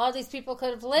 Oh, a lot of these people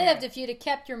could have lived if you'd have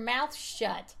kept your mouth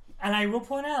shut. And I will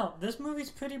point out, this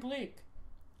movie's pretty bleak.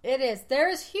 It is. There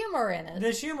is humor in it.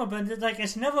 There's humor, but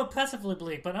it's never oppressively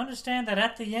bleak. But understand that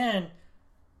at the end,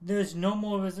 there's no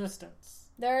more resistance.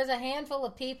 There is a handful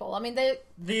of people. I mean, they'll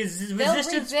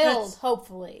resistance rebuild,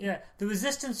 hopefully. Yeah, the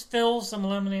resistance fills the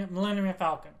Millennium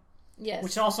Falcon. Yes.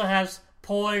 Which also has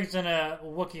Poigs and a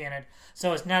Wookiee in it,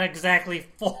 so it's not exactly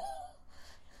full.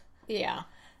 Yeah.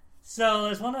 So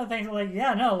it's one of the things like,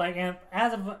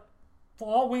 for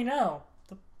all we know,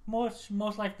 the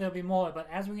most likely there'll be more. But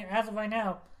as of right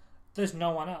now, there's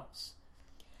no one else.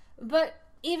 But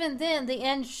even then, the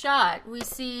end shot, we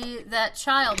see that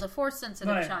child, the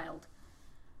Force-sensitive child,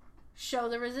 show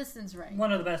the resistance ring.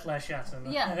 One of the best last shots in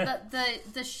the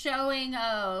the showing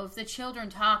of the children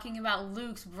talking about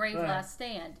Luke's brave last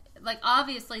stand. Like,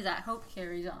 obviously that hope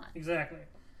carries on. Exactly.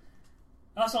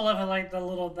 I also love how, like, that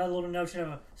little notion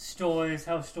of stories,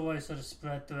 how stories sort of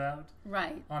spread throughout.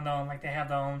 Right. On their own, like, they have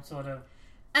their own sort of...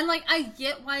 And, like, I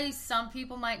get why some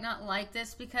people might not like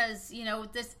this because, you know,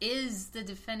 this is the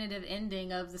definitive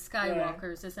ending of the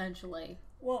Skywalkers, essentially.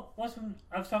 Well, I was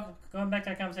going back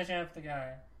to that conversation I had with the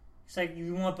guy. He's like,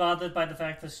 you weren't bothered by the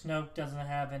fact that Snoke doesn't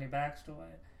have any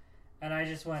backstory. And I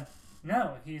just went,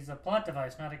 no, he's a plot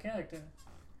device, not a character.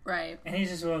 Right. And he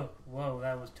just went, whoa,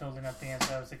 that was totally not the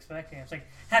answer I was expecting. It's like,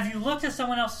 have you looked at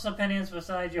someone else's opinions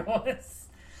besides yours?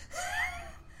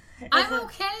 I'm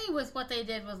okay with what they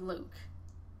did with Luke.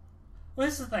 Well,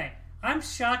 this is the thing. I'm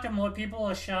shocked that more people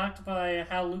are shocked by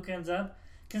how Luke ends up,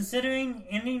 considering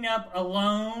ending up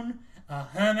alone, a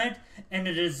hermit, in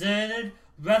a deserted,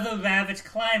 weather-ravaged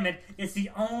climate is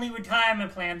the only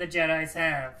retirement plan the Jedis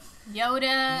have.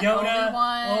 Yoda,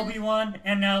 Obi-Wan,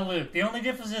 and now Luke. The only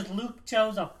difference is Luke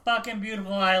chose a fucking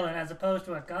beautiful island as opposed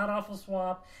to a god-awful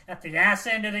swamp at the ass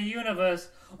end of the universe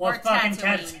or fucking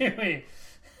Tatooine.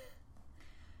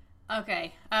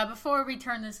 Okay, before we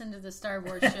turn this into the Star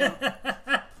Wars show,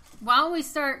 why don't we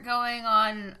start going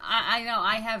on... I know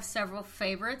I have several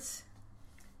favorites.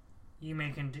 You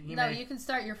can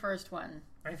start your first one.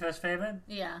 My first favorite?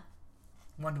 Yeah.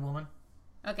 Wonder Woman.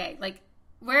 Okay, like,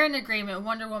 we're in agreement.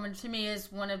 Wonder Woman, to me, is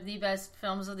one of the best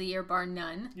films of the year, bar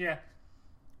none. Yeah.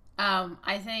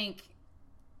 I think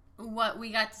what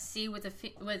we got to see with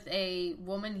a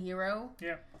woman hero...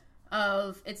 Yeah.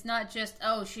 It's not just,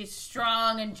 oh, she's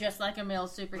strong and just like a male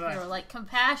superhero. Right. Like,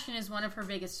 compassion is one of her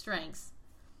biggest strengths.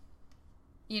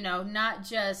 You know, not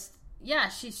just, yeah,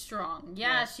 she's strong.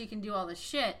 Yeah, she can do all this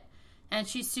shit. And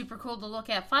she's super cool to look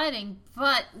at fighting.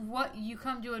 But what you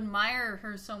come to admire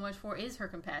her so much for is her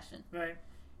compassion. Right.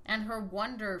 And her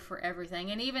wonder for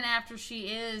everything. And even after she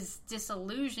is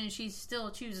disillusioned, she still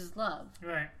chooses love.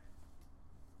 Right.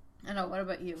 I know, what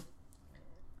about you?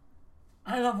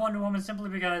 I love Wonder Woman simply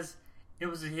because it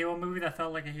was a hero movie that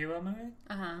felt like a hero movie.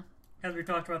 Uh-huh. As we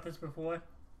talked about this before.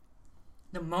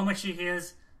 The moment she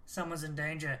hears someone's in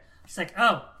danger, she's like,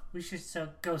 oh, we should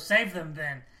go save them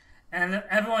then. And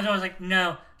everyone's always like,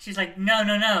 no. She's like,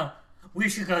 no. We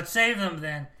should go save them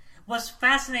then. What's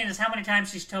fascinating is how many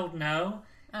times she's told no,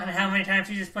 and how many times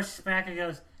she just pushes back and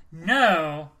goes,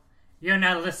 no, you're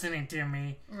not listening to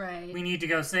me. Right. We need to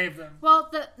go save them. Well,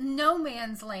 the No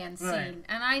Man's Land scene,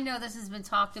 and I know this has been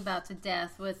talked about to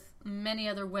death with many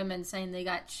other women saying they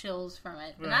got chills from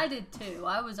it. Right. And I did too.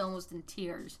 I was almost in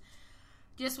tears.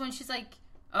 Just when she's like,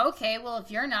 okay, well,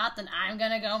 if you're not, then I'm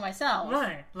going to go myself.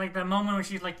 Right. Like the moment when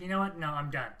she's like, you know what? No,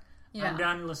 I'm done. Yeah. I'm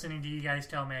done listening to you guys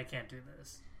tell me I can't do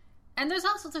this. And there's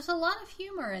a lot of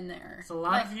humor in there. It's a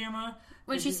lot of humor.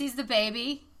 When she sees the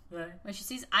baby. Right. When she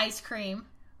sees ice cream.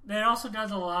 It also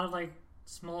does a lot of, like,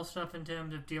 small stuff in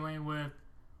terms of dealing with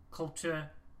culture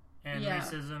and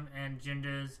racism and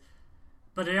genders.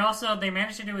 But they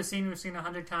managed to do a scene we've seen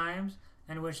 100 times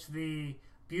in which the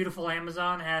beautiful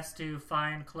Amazon has to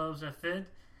find clothes that fit.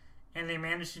 And they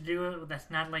managed to do it that's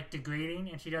not, like, degrading,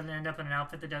 and she doesn't end up in an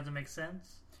outfit that doesn't make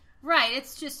sense. Right.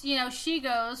 It's just, you know, she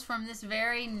goes from this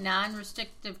very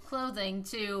non-restrictive clothing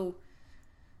to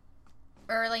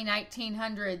early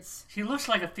 1900s. She looks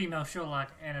like a female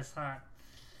Sherlock, and it's hot.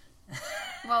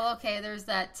 Well, okay, there's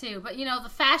that too. But, you know, the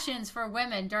fashions for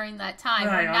women during that time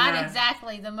were not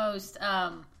exactly the most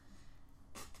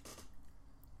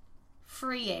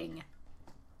freeing.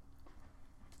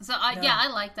 So, I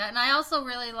like that. And I also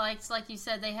really liked, like you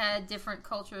said, they had different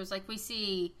cultures. Like, we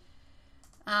see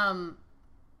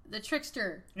the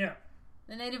trickster. Yeah.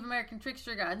 The Native American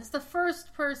trickster god. It's the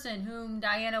first person whom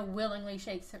Diana willingly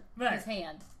shakes his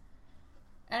hand.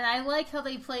 And I like how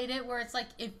they played it, where it's like,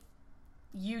 if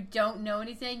you don't know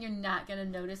anything, you're not going to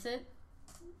notice it.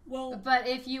 Well, but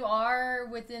if you are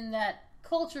within that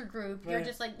culture group, you're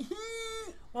just like...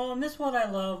 Well, and this is what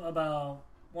I love about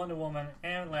Wonder Woman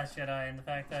and Last Jedi, and the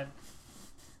fact that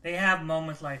they have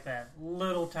moments like that.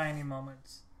 Little tiny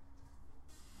moments.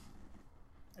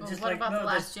 Well, what about The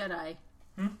Last Jedi?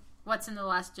 What's in The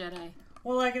Last Jedi?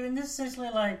 Well, like, and this is essentially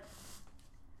like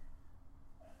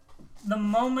the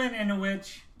moment in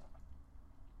which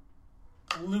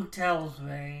Luke tells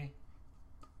Rey,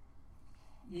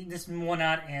 this will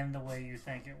not end the way you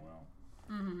think it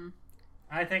will. Mm-hmm.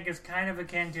 I think it's kind of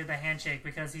akin to the handshake,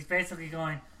 because he's basically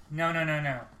going, no.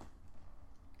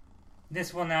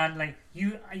 this will not, like,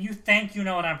 you think you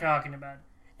know what I'm talking about.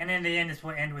 And in the end, this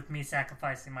will end with me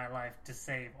sacrificing my life to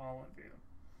save all of you.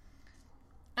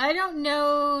 I don't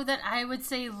know that I wowould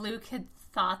say Luke had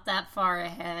thought that far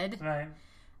ahead. Right.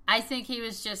 I think he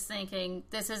was just thinking,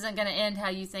 this isn't going to end how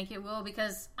you think it will,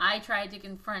 because I tried to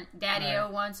confront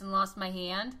Daddy-O once and lost my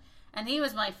hand, and he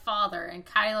was my father, and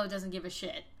Kylo doesn't give a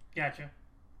shit. Gotcha.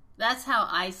 That's how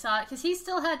I saw it, because he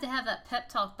still had to have that pep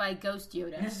talk by Ghost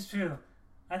Yoda. This is true.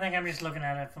 I think I'm just looking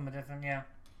at it from a different,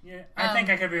 I think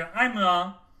I could be, I'm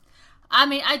wrong. I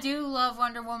mean, I do love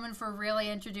Wonder Woman for really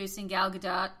introducing Gal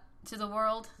Gadot to the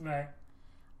world. Right.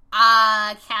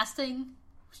 Casting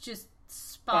was just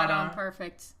spot on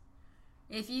perfect.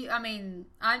 I'm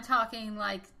talking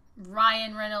like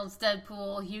Ryan Reynolds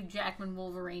Deadpool, Hugh Jackman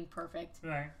Wolverine perfect.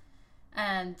 Right.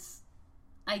 And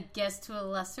I guess to a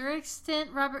lesser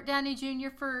extent Robert Downey Jr.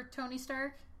 for Tony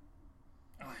Stark.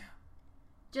 Oh yeah.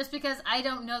 Just because I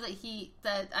don't know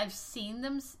that I've seen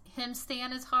him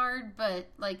stand as hard, but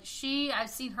like I've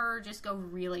seen her just go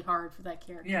really hard for that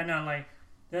character. Yeah, no, like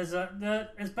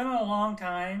it's been a long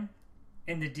time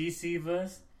in the DC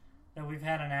verse that we've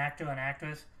had an actor and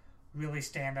actress really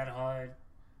stand that hard.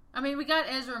 I mean, we got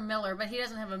Ezra Miller, but he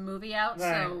doesn't have a movie out,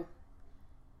 right. So.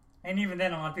 And even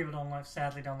then, a lot of people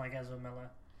sadly don't like Ezra Miller.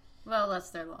 Well,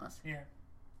 that's their loss. Yeah.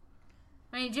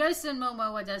 I mean, Jason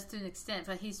Momoa does to an extent,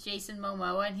 but he's Jason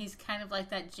Momoa, and he's kind of like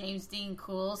that James Dean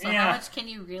cool, so how much can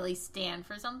you really stand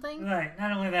for something? Right.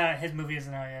 Not only that, his movie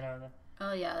isn't out yet either.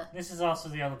 Oh, yeah. This is also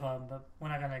the other problem, but we're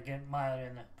not going to get mired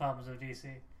in the problems of DC.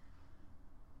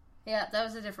 Yeah, that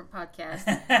was a different podcast.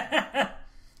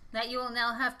 That you will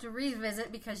now have to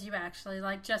revisit because you actually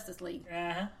like Justice League.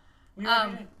 Uh-huh.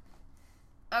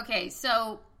 Okay,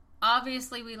 so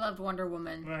obviously we loved Wonder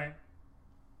Woman. Right.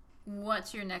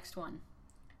 What's your next one?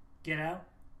 Get Out.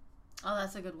 Oh,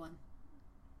 that's a good one.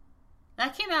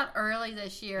 That came out early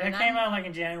this year. That came out like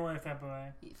in January or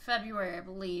February. February, I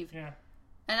believe. Yeah.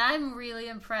 And I'm really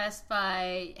impressed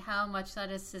by how much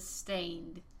that is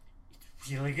sustained.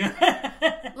 It's really good.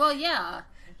 Well, yeah.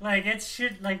 Like,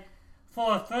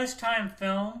 for a first-time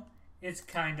film, it's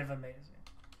kind of amazing.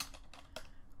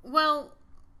 Well,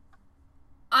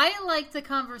 I like the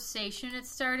conversation it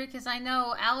started because I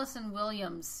know Allison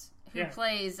Williams, who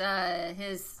plays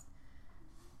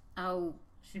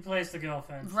she plays the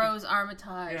girlfriend. Rose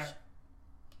Armitage. Yeah.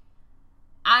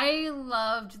 I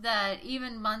loved that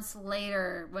even months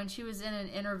later when she was in an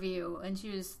interview and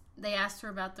they asked her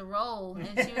about the role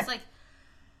and she was like,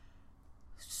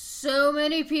 so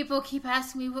many people keep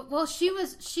asking me, well, she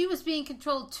was being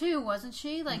controlled too, wasn't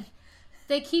she? Like,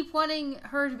 they keep wanting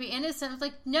her to be innocent. I was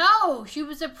like, no, she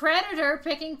was a predator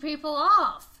picking people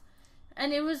off.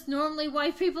 And it was normally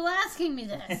white people asking me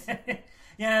this.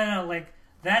 No, like,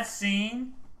 that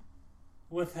scene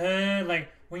with her, like,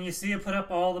 when you see her put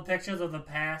up all the pictures of the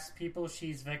past people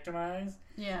she's victimized,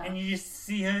 and you just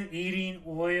see her eating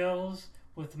oils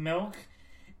with milk,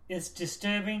 it's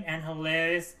disturbing and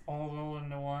hilarious all rolled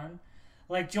into one.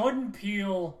 Like, Jordan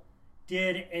Peele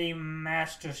did a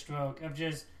masterstroke of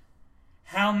just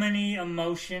how many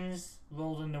emotions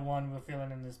rolled into one we're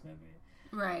feeling in this movie.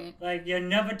 Right. Like, you're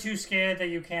never too scared that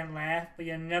you can't laugh, but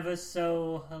you're never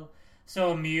so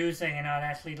amused that you're not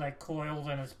actually, like, coiled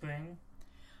in a spring.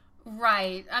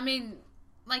 Right. I mean,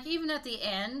 like, even at the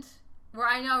end, where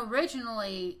I know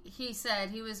originally he said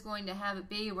he was going to have it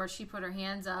be where she put her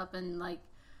hands up and, like,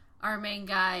 our main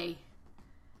guy,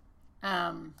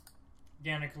 Daniel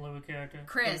Kaluuya character.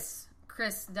 Chris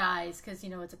dies because,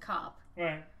 it's a cop.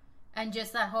 Right. And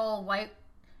just that whole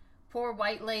poor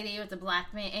white lady with the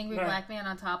angry black man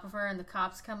on top of her and the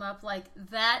cops come up, like,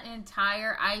 that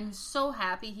I'm so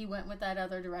happy he went with that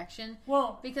other direction.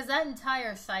 Well, because that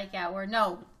entire psych out where,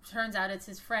 turns out it's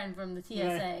his friend from the TSA.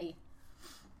 Right.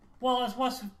 Well,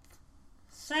 what's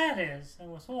sad is,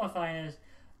 and what's horrifying is,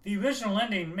 the original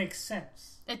ending makes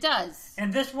sense. It does.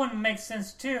 And this one makes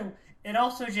sense too. It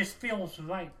also just feels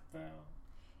right, though.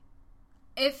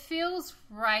 It feels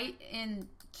right in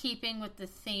keeping with the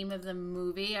theme of the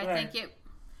movie. I think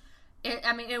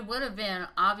it would have been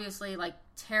obviously like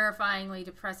terrifyingly,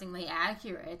 depressingly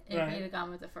accurate if he'd have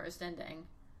gone with the first ending.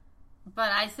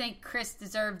 But I think Chris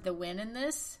deserved the win in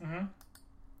this. Mm-hmm.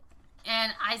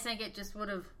 And I think it just would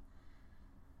have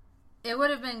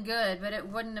been good, but it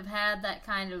wouldn't have had that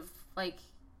kind of like,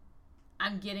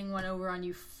 I'm getting one over on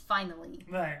you finally.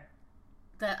 Right.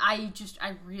 That I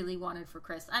really wanted for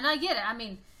Chris. And I get it. I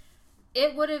mean,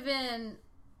 it would have been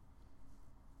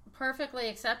perfectly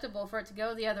acceptable for it to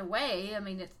go the other way. I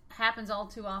mean, it happens all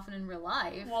too often in real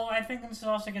life. Well, I think this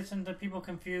also gets into people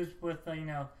confused with,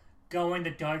 going the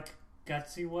dark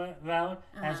gutsy route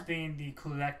as being the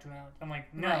correct route. I'm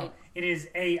like, no, Right. it is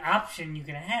a option you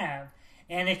can have,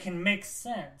 and it can make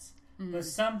sense. But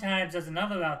sometimes there's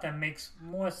another route that makes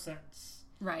more sense.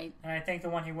 Right. And I think the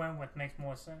one he went with makes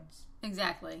more sense.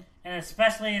 Exactly. And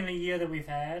especially in the year that we've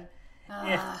had,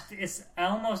 it's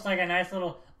almost like a nice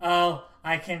little, oh,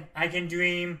 I can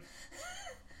dream.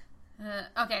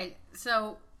 Okay,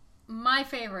 so my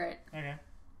favorite, Okay.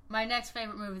 my next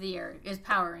favorite movie of the year is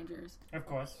Power Rangers. Of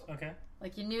course. Okay.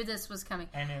 Like, you knew this was coming.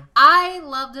 I knew. I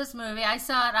love this movie. I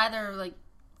saw it either like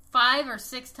 5 or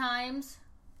 6 times.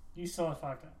 You saw it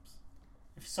 5 times.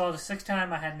 If you saw it the 6th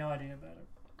time, I had no idea about it.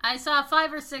 I saw it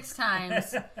 5 or 6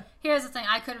 times. Here's the thing.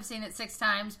 I could have seen it 6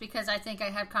 times because I think I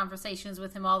have conversations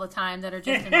with him all the time that are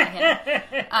just in my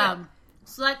head.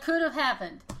 So that could have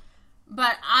happened.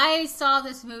 But I saw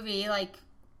this movie like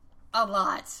a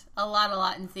lot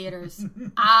in theaters.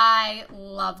 I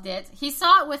loved it. He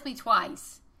saw it with me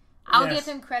twice. I'll Yes.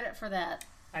 give him credit for that.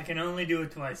 I can only do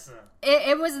it twice, though.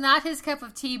 It was not his cup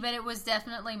of tea, but it was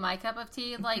definitely my cup of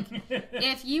tea. Like,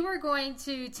 if you were going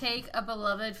to take a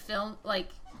beloved film, like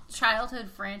childhood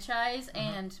franchise,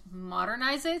 and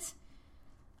modernize it,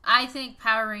 I think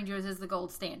Power Rangers is the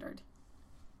gold standard.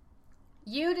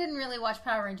 You didn't really watch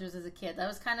Power Rangers as a kid. That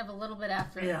was kind of a little bit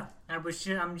after. Yeah,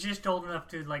 I'm just old enough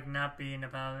to like not be into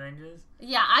Power Rangers.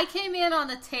 Yeah, I came in on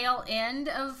the tail end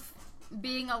of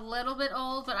being a little bit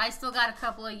old, but I still got a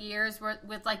couple of years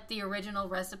with like the original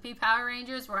recipe Power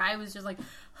Rangers, where I was just like,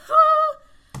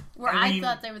 where I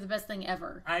thought they were the best thing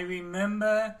ever. I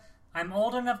remember, I'm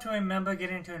old enough to remember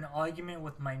getting into an argument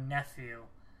with my nephew,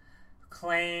 who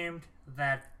claimed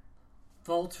that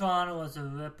Voltron was a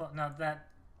rip-off. No, that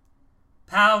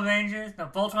Power Rangers. No,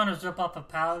 Voltron was a rip-off of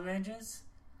Power Rangers.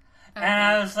 Okay. And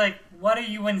I was like, what are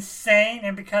you, insane?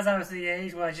 And because I was the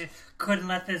age where I just couldn't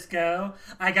let this go,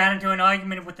 I got into an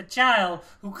argument with a child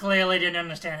who clearly didn't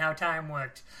understand how time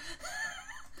worked.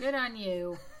 Good on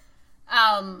you.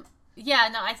 Yeah,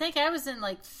 no, I think I was in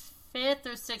like 5th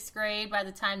or 6th grade by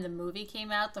the time the movie came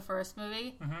out, the first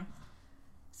movie. Mm-hmm.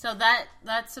 So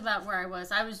that's about where I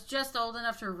was. I was just old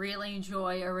enough to really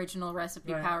enjoy original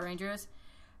recipe Power Rangers.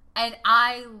 And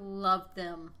I loved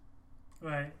them.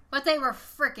 Right. But they were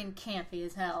freaking campy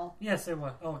as hell. Yes, they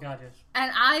were. Oh, God, yes.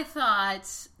 And I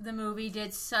thought the movie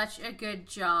did such a good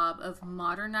job of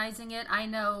modernizing it. I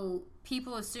know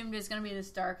people assumed it was going to be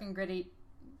this dark and gritty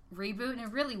reboot, and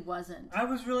it really wasn't. I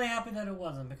was really happy that it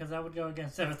wasn't, because that would go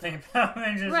against everything Power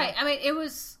Rangers. Right. I mean, it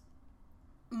was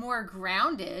more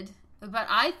grounded, but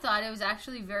I thought it was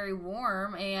actually very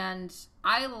warm, and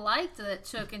I liked that it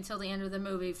took until the end of the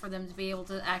movie for them to be able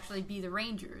to actually be the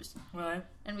Rangers. Right.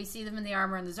 And we see them in the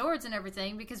armor and the Zords and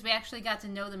everything, because we actually got to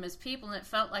know them as people, and it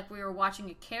felt like we were watching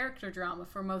a character drama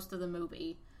for most of the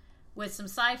movie, with some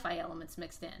sci-fi elements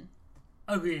mixed in.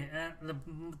 Agree.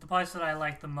 The parts that I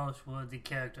liked the most were the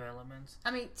character elements.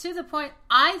 I mean, to the point,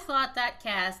 I thought that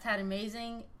cast had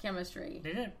amazing chemistry.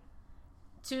 They did.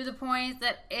 To the point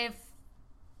that if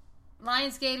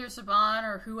Lionsgate or Saban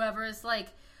or whoever is like,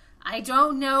 I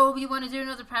don't know if you want to do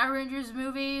another Power Rangers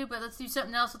movie, but let's do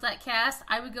something else with that cast,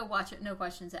 I would go watch it, no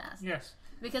questions asked. Yes.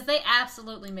 Because they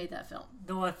absolutely made that film.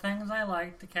 There were things I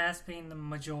liked, the cast being the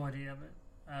majority of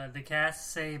it. The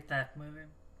cast saved that movie.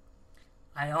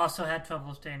 I also had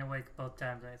trouble staying awake both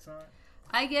times I saw it.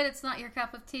 I get it's not your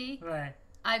cup of tea. Right.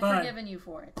 I've forgiven you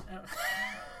for it.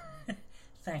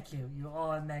 Thank you. You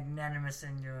are magnanimous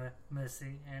in your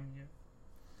mercy and your...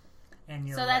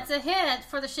 So that's a hint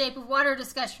for the Shape of Water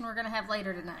discussion we're going to have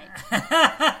later tonight.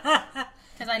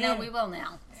 Because I know we will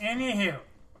now. Anywho.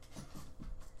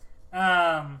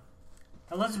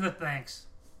 Elizabeth Banks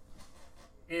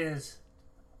is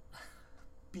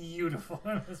beautiful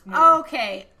in this movie.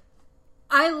 Okay.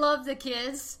 I love the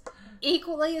kids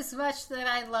equally as much that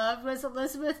I loved was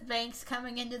Elizabeth Banks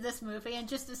coming into this movie and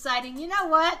just deciding, you know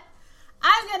what?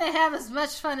 I'm going to have as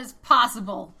much fun as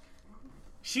possible.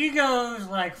 She goes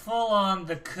like full on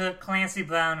the Kirk, Clancy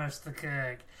Brown as the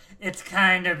Kirk. It's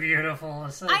kind of beautiful.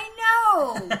 I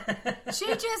know! She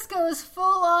just goes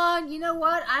full on, you know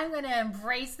what? I'm going to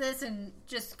embrace this and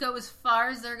just go as far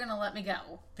as they're going to let me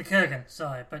go. The Kurgan,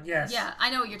 sorry, but yes. Yeah,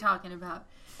 I know what you're talking about.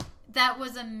 That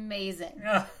was amazing.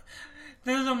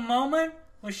 There's a moment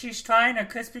where she's trying a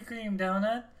Krispy Kreme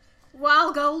donut.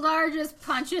 While Goldar just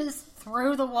punches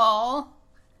through the wall.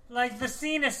 Like, the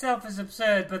scene itself is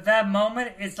absurd, but that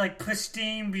moment is like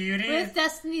pristine beauty. With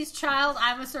Destiny's Child,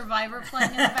 I'm a Survivor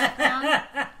playing in the background.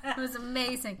 It was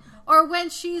amazing. Or when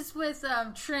she's with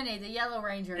Trini, the Yellow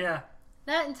Ranger. Yeah.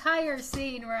 That entire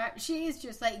scene where she's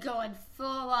just like going full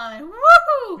on,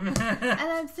 woohoo! And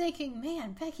I'm thinking,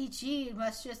 man, Becky G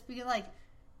must just be like,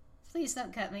 please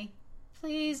don't cut me.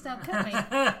 please don't cut me.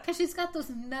 Because she's got those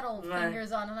metal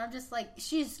fingers on, and I'm just like,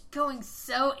 she's going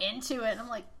so into it. And I'm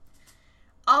like,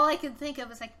 all I can think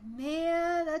of is like,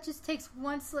 man, that just takes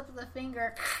one slip of the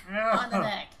finger on the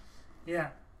neck. Yeah.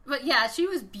 But yeah, she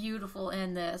was beautiful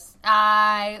in this.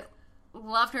 I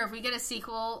loved her. If we get a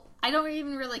sequel, I don't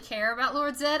even really care about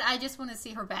Lord Zed. I just want to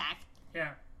see her back.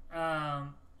 Yeah.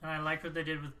 And I liked what they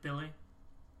did with Billy.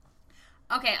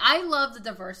 Okay, I love the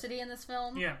diversity in this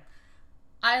film. Yeah.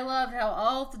 I loved how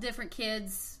all the different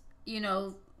kids,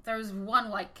 there was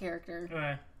one white character.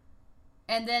 Right.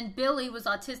 And then Billy was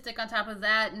autistic on top of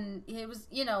that, and it was,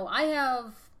 I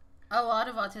have a lot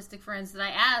of autistic friends that I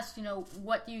asked,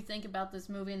 what do you think about this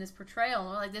movie and this portrayal?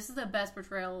 And they're like, this is the best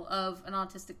portrayal of an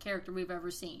autistic character we've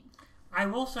ever seen. I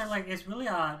will say, it's really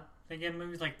odd. They get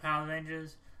movies like Power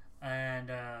Rangers and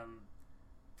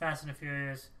Fast and the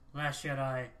Furious, Last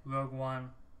Jedi, Rogue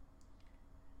One,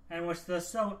 and which they're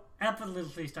so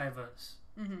effortlessly diverse.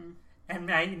 Mm-hmm. And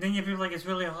then you have people like, it's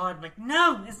really hard. I'm like,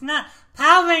 no, it's not.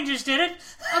 Power Rangers did it.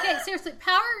 Okay, seriously,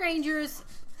 Power Rangers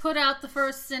put out the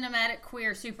first cinematic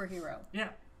queer superhero. Yeah.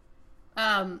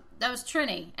 That was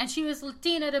Trini, and she was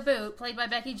Latina to boot, played by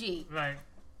Becky G. Right.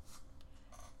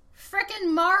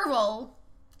 Frickin' Marvel,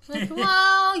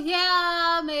 well,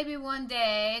 yeah, maybe one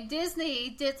day. Disney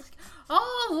did,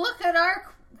 look at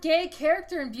our gay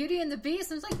character in Beauty and the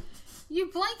Beast. And it's like, you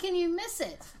blink and you miss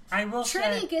it. I will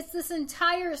Trini gets this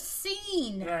entire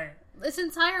scene, right, this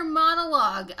entire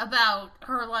monologue about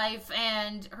her life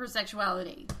and her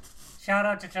sexuality. Shout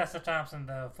out to Tessa Thompson,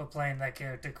 though, for playing that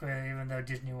character queer, even though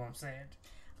Disney won't say it.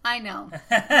 I know.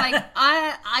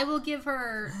 I will give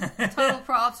her total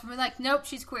props. We're like, nope,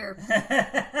 she's queer.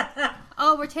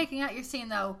 Oh, we're taking out your scene,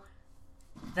 though.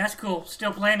 That's cool.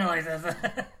 Still playing it like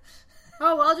that.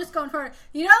 Oh, well, I'll just go in front.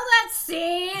 You know that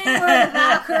scene where the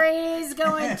Valkyrie's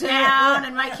going down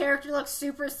and my character looks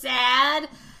super sad?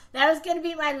 That was going to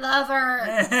be my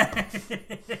lover.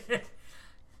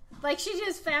 She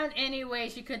just found any way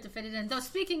she could to fit it in. Though,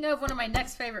 speaking of one of my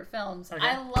next favorite films, okay.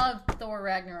 I love Thor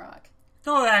Ragnarok.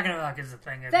 Thor Ragnarok is the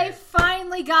thing. They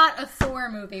finally got a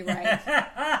Thor movie right.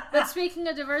 But speaking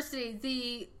of diversity,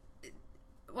 the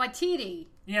Waititi.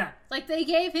 Yeah. They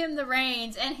gave him the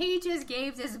reins, and he just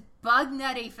gave this bug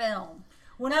nutty film.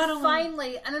 Well,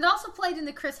 finally, and it also played in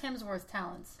the Chris Hemsworth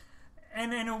talents.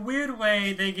 And in a weird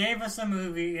way, they gave us a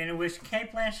movie in which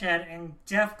Cate Blanchett and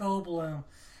Jeff Goldblum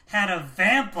had a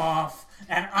vamp off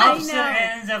at opposite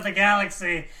ends of the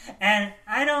galaxy. And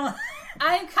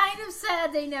I'm kind of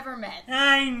sad they never met.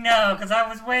 I know, because I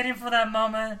was waiting for that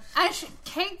moment.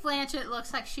 Cate Blanchett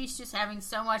looks like she's just having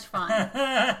so much fun.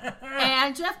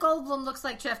 And Jeff Goldblum looks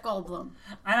like Jeff Goldblum.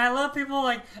 And I love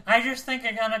people I just think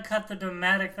they're going to cut the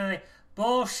dramatic thing.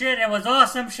 Bullshit, it was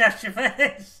awesome, shut your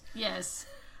face. Yes.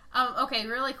 Okay,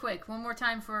 really quick. One more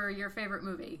time for your favorite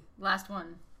movie. Last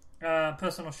one.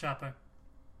 Personal Shopper.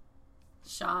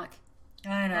 Shock.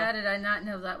 I know. How did I not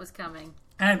know that was coming?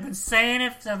 I've been saying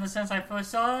it ever since I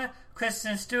first saw it.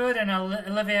 Kristen Stewart and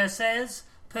Olivia Sayers,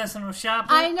 Personal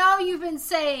Shopper. I know you've been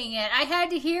saying it. I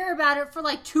had to hear about it for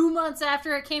 2 months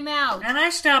after it came out. And I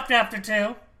stopped after 2.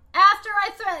 After I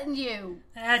threatened you.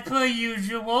 As per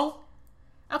usual.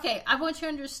 Okay, I want you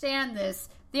to understand this.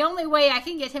 The only way I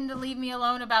can get him to leave me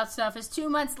alone about stuff is 2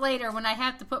 months later when I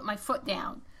have to put my foot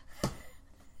down.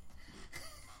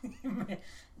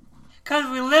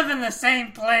 Because we live in the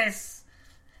same place.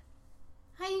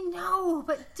 I know,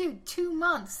 but dude, 2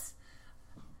 months.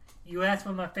 You asked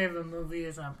what my favorite movie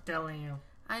is, I'm telling you.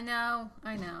 I know.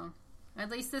 At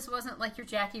least this wasn't like your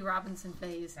Jackie Robinson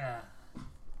phase.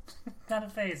 Not a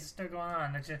phase, it's still going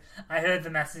on. I heard the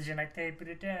message and I taped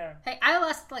it down. Hey, I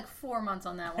lasted 4 months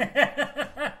on that one.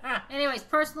 Anyways,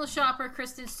 Personal Shopper,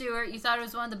 Kristen Stewart. You thought it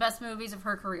was one of the best movies of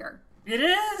her career. It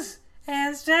is!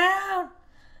 Hands down!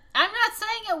 I'm not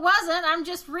saying it wasn't. I'm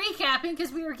just recapping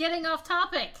because we were getting off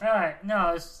topic. Alright,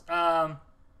 no, it's, a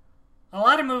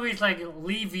lot of movies,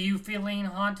 leave you feeling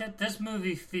haunted. This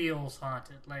movie feels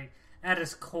haunted, at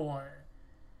its core.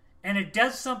 And it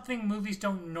does something movies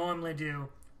don't normally do.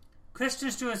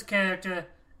 Kristen Stewart's character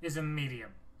is a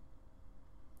medium.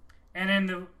 And in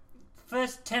the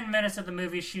first 10 minutes of the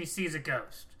movie, she sees a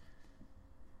ghost.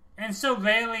 And so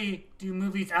rarely do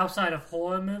movies outside of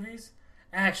horror movies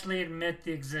actually admit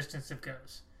the existence of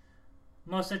ghosts.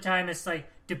 Most of the time, it's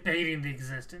debating the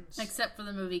existence. Except for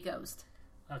the movie Ghost.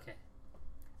 Okay.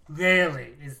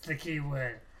 Rarely is the key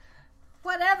word.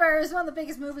 Whatever, it was one of the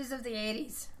biggest movies of the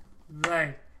 80s.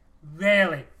 Right.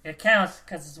 Rarely. It counts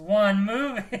because it's one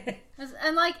movie.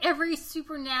 And every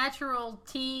supernatural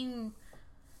teen,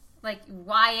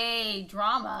 YA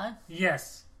drama.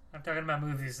 Yes. I'm talking about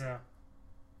movies, though.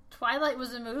 Twilight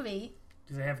was a movie.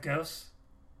 Do they have ghosts?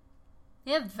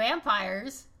 They have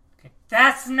vampires. Okay.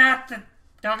 That's not the...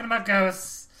 Talking about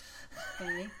ghosts.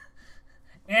 Okay.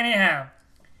 Anyhow.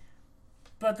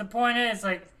 But the point is,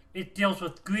 like, it deals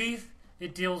with grief,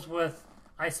 it deals with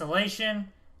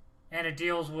isolation, and it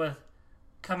deals with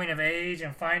coming of age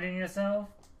and finding yourself.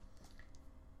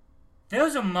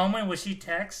 There's a moment where she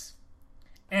texts,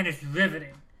 and it's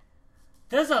riveting.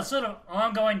 There's a sort of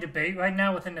ongoing debate right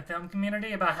now within the film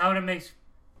community about how to make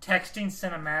texting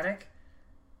cinematic.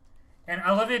 And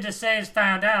Olivia Dessay has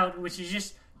found out, which is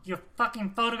just you fucking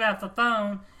photograph the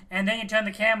phone, and then you turn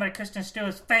the camera to Kristen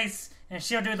Stewart's face, and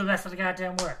she'll do the rest of the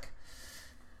goddamn work.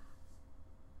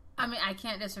 I mean, I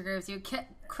can't disagree with you.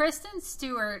 Kristen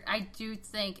Stewart, I do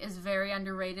think, is very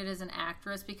underrated as an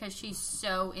actress because she's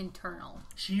so internal.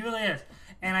 She really is.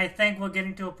 And I think we're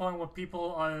getting to a point where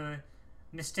people are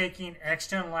mistaking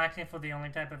external acting for the only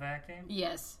type of acting.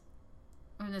 Yes.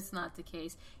 I mean, that's not the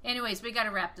case. Anyways, we got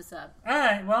to wrap this up.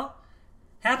 Alright, well,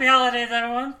 happy holidays,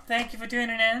 everyone. Thank you for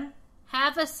tuning in.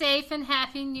 Have a safe and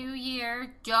happy new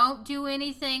year. Don't do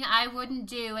anything I wouldn't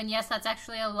do. And yes, that's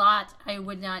actually a lot I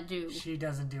would not do. She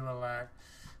doesn't do a lot.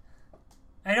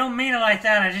 I don't mean it like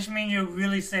that. I just mean you're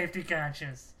really safety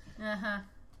conscious. Uh-huh.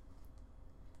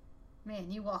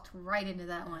 Man, you walked right into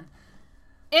that one.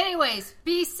 Anyways,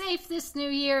 be safe this new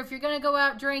year. If you're going to go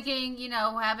out drinking,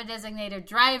 have a designated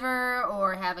driver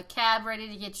or have a cab ready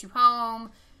to get you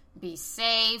home. Be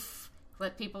safe.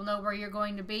 Let people know where you're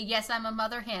going to be. Yes, I'm a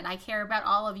mother hen. I care about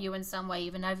all of you in some way.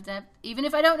 Even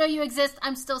if I don't know you exist,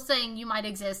 I'm still saying you might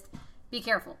exist. Be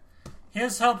careful.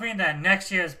 Here's hoping that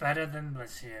next year is better than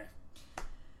this year.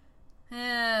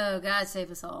 Oh, God save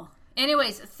us all.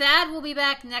 Anyways, Thad will be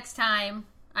back next time.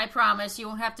 I promise. You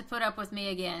won't have to put up with me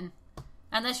again.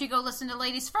 Unless you go listen to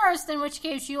Ladies First, in which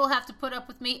case you will have to put up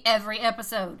with me every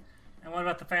episode. And what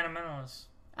about the Phantom Menace?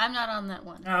 I'm not on that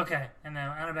one. Okay, and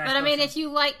now but I mean, if you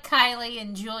like Kylie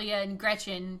and Julia and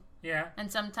Gretchen, yeah,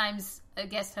 and sometimes a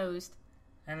guest host,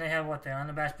 and they have what, the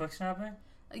Unabashed Book Snobbery?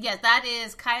 Yes, that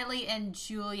is Kylie and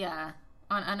Julia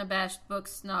on Unabashed Book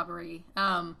Snobbery.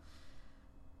 Yeah,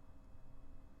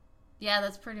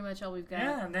 that's pretty much all we've got.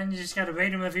 Yeah, and then you just got to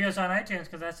rate and review us on iTunes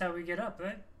because that's how we get up,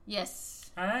 right?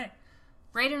 Yes. All right.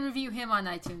 Rate and review him on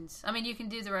iTunes. I mean, you can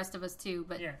do the rest of us too,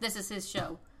 but This is his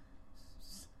show.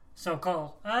 So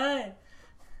Cole. Alright.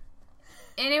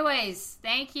 Anyways,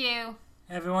 thank you.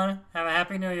 Everyone, have a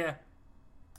happy new year.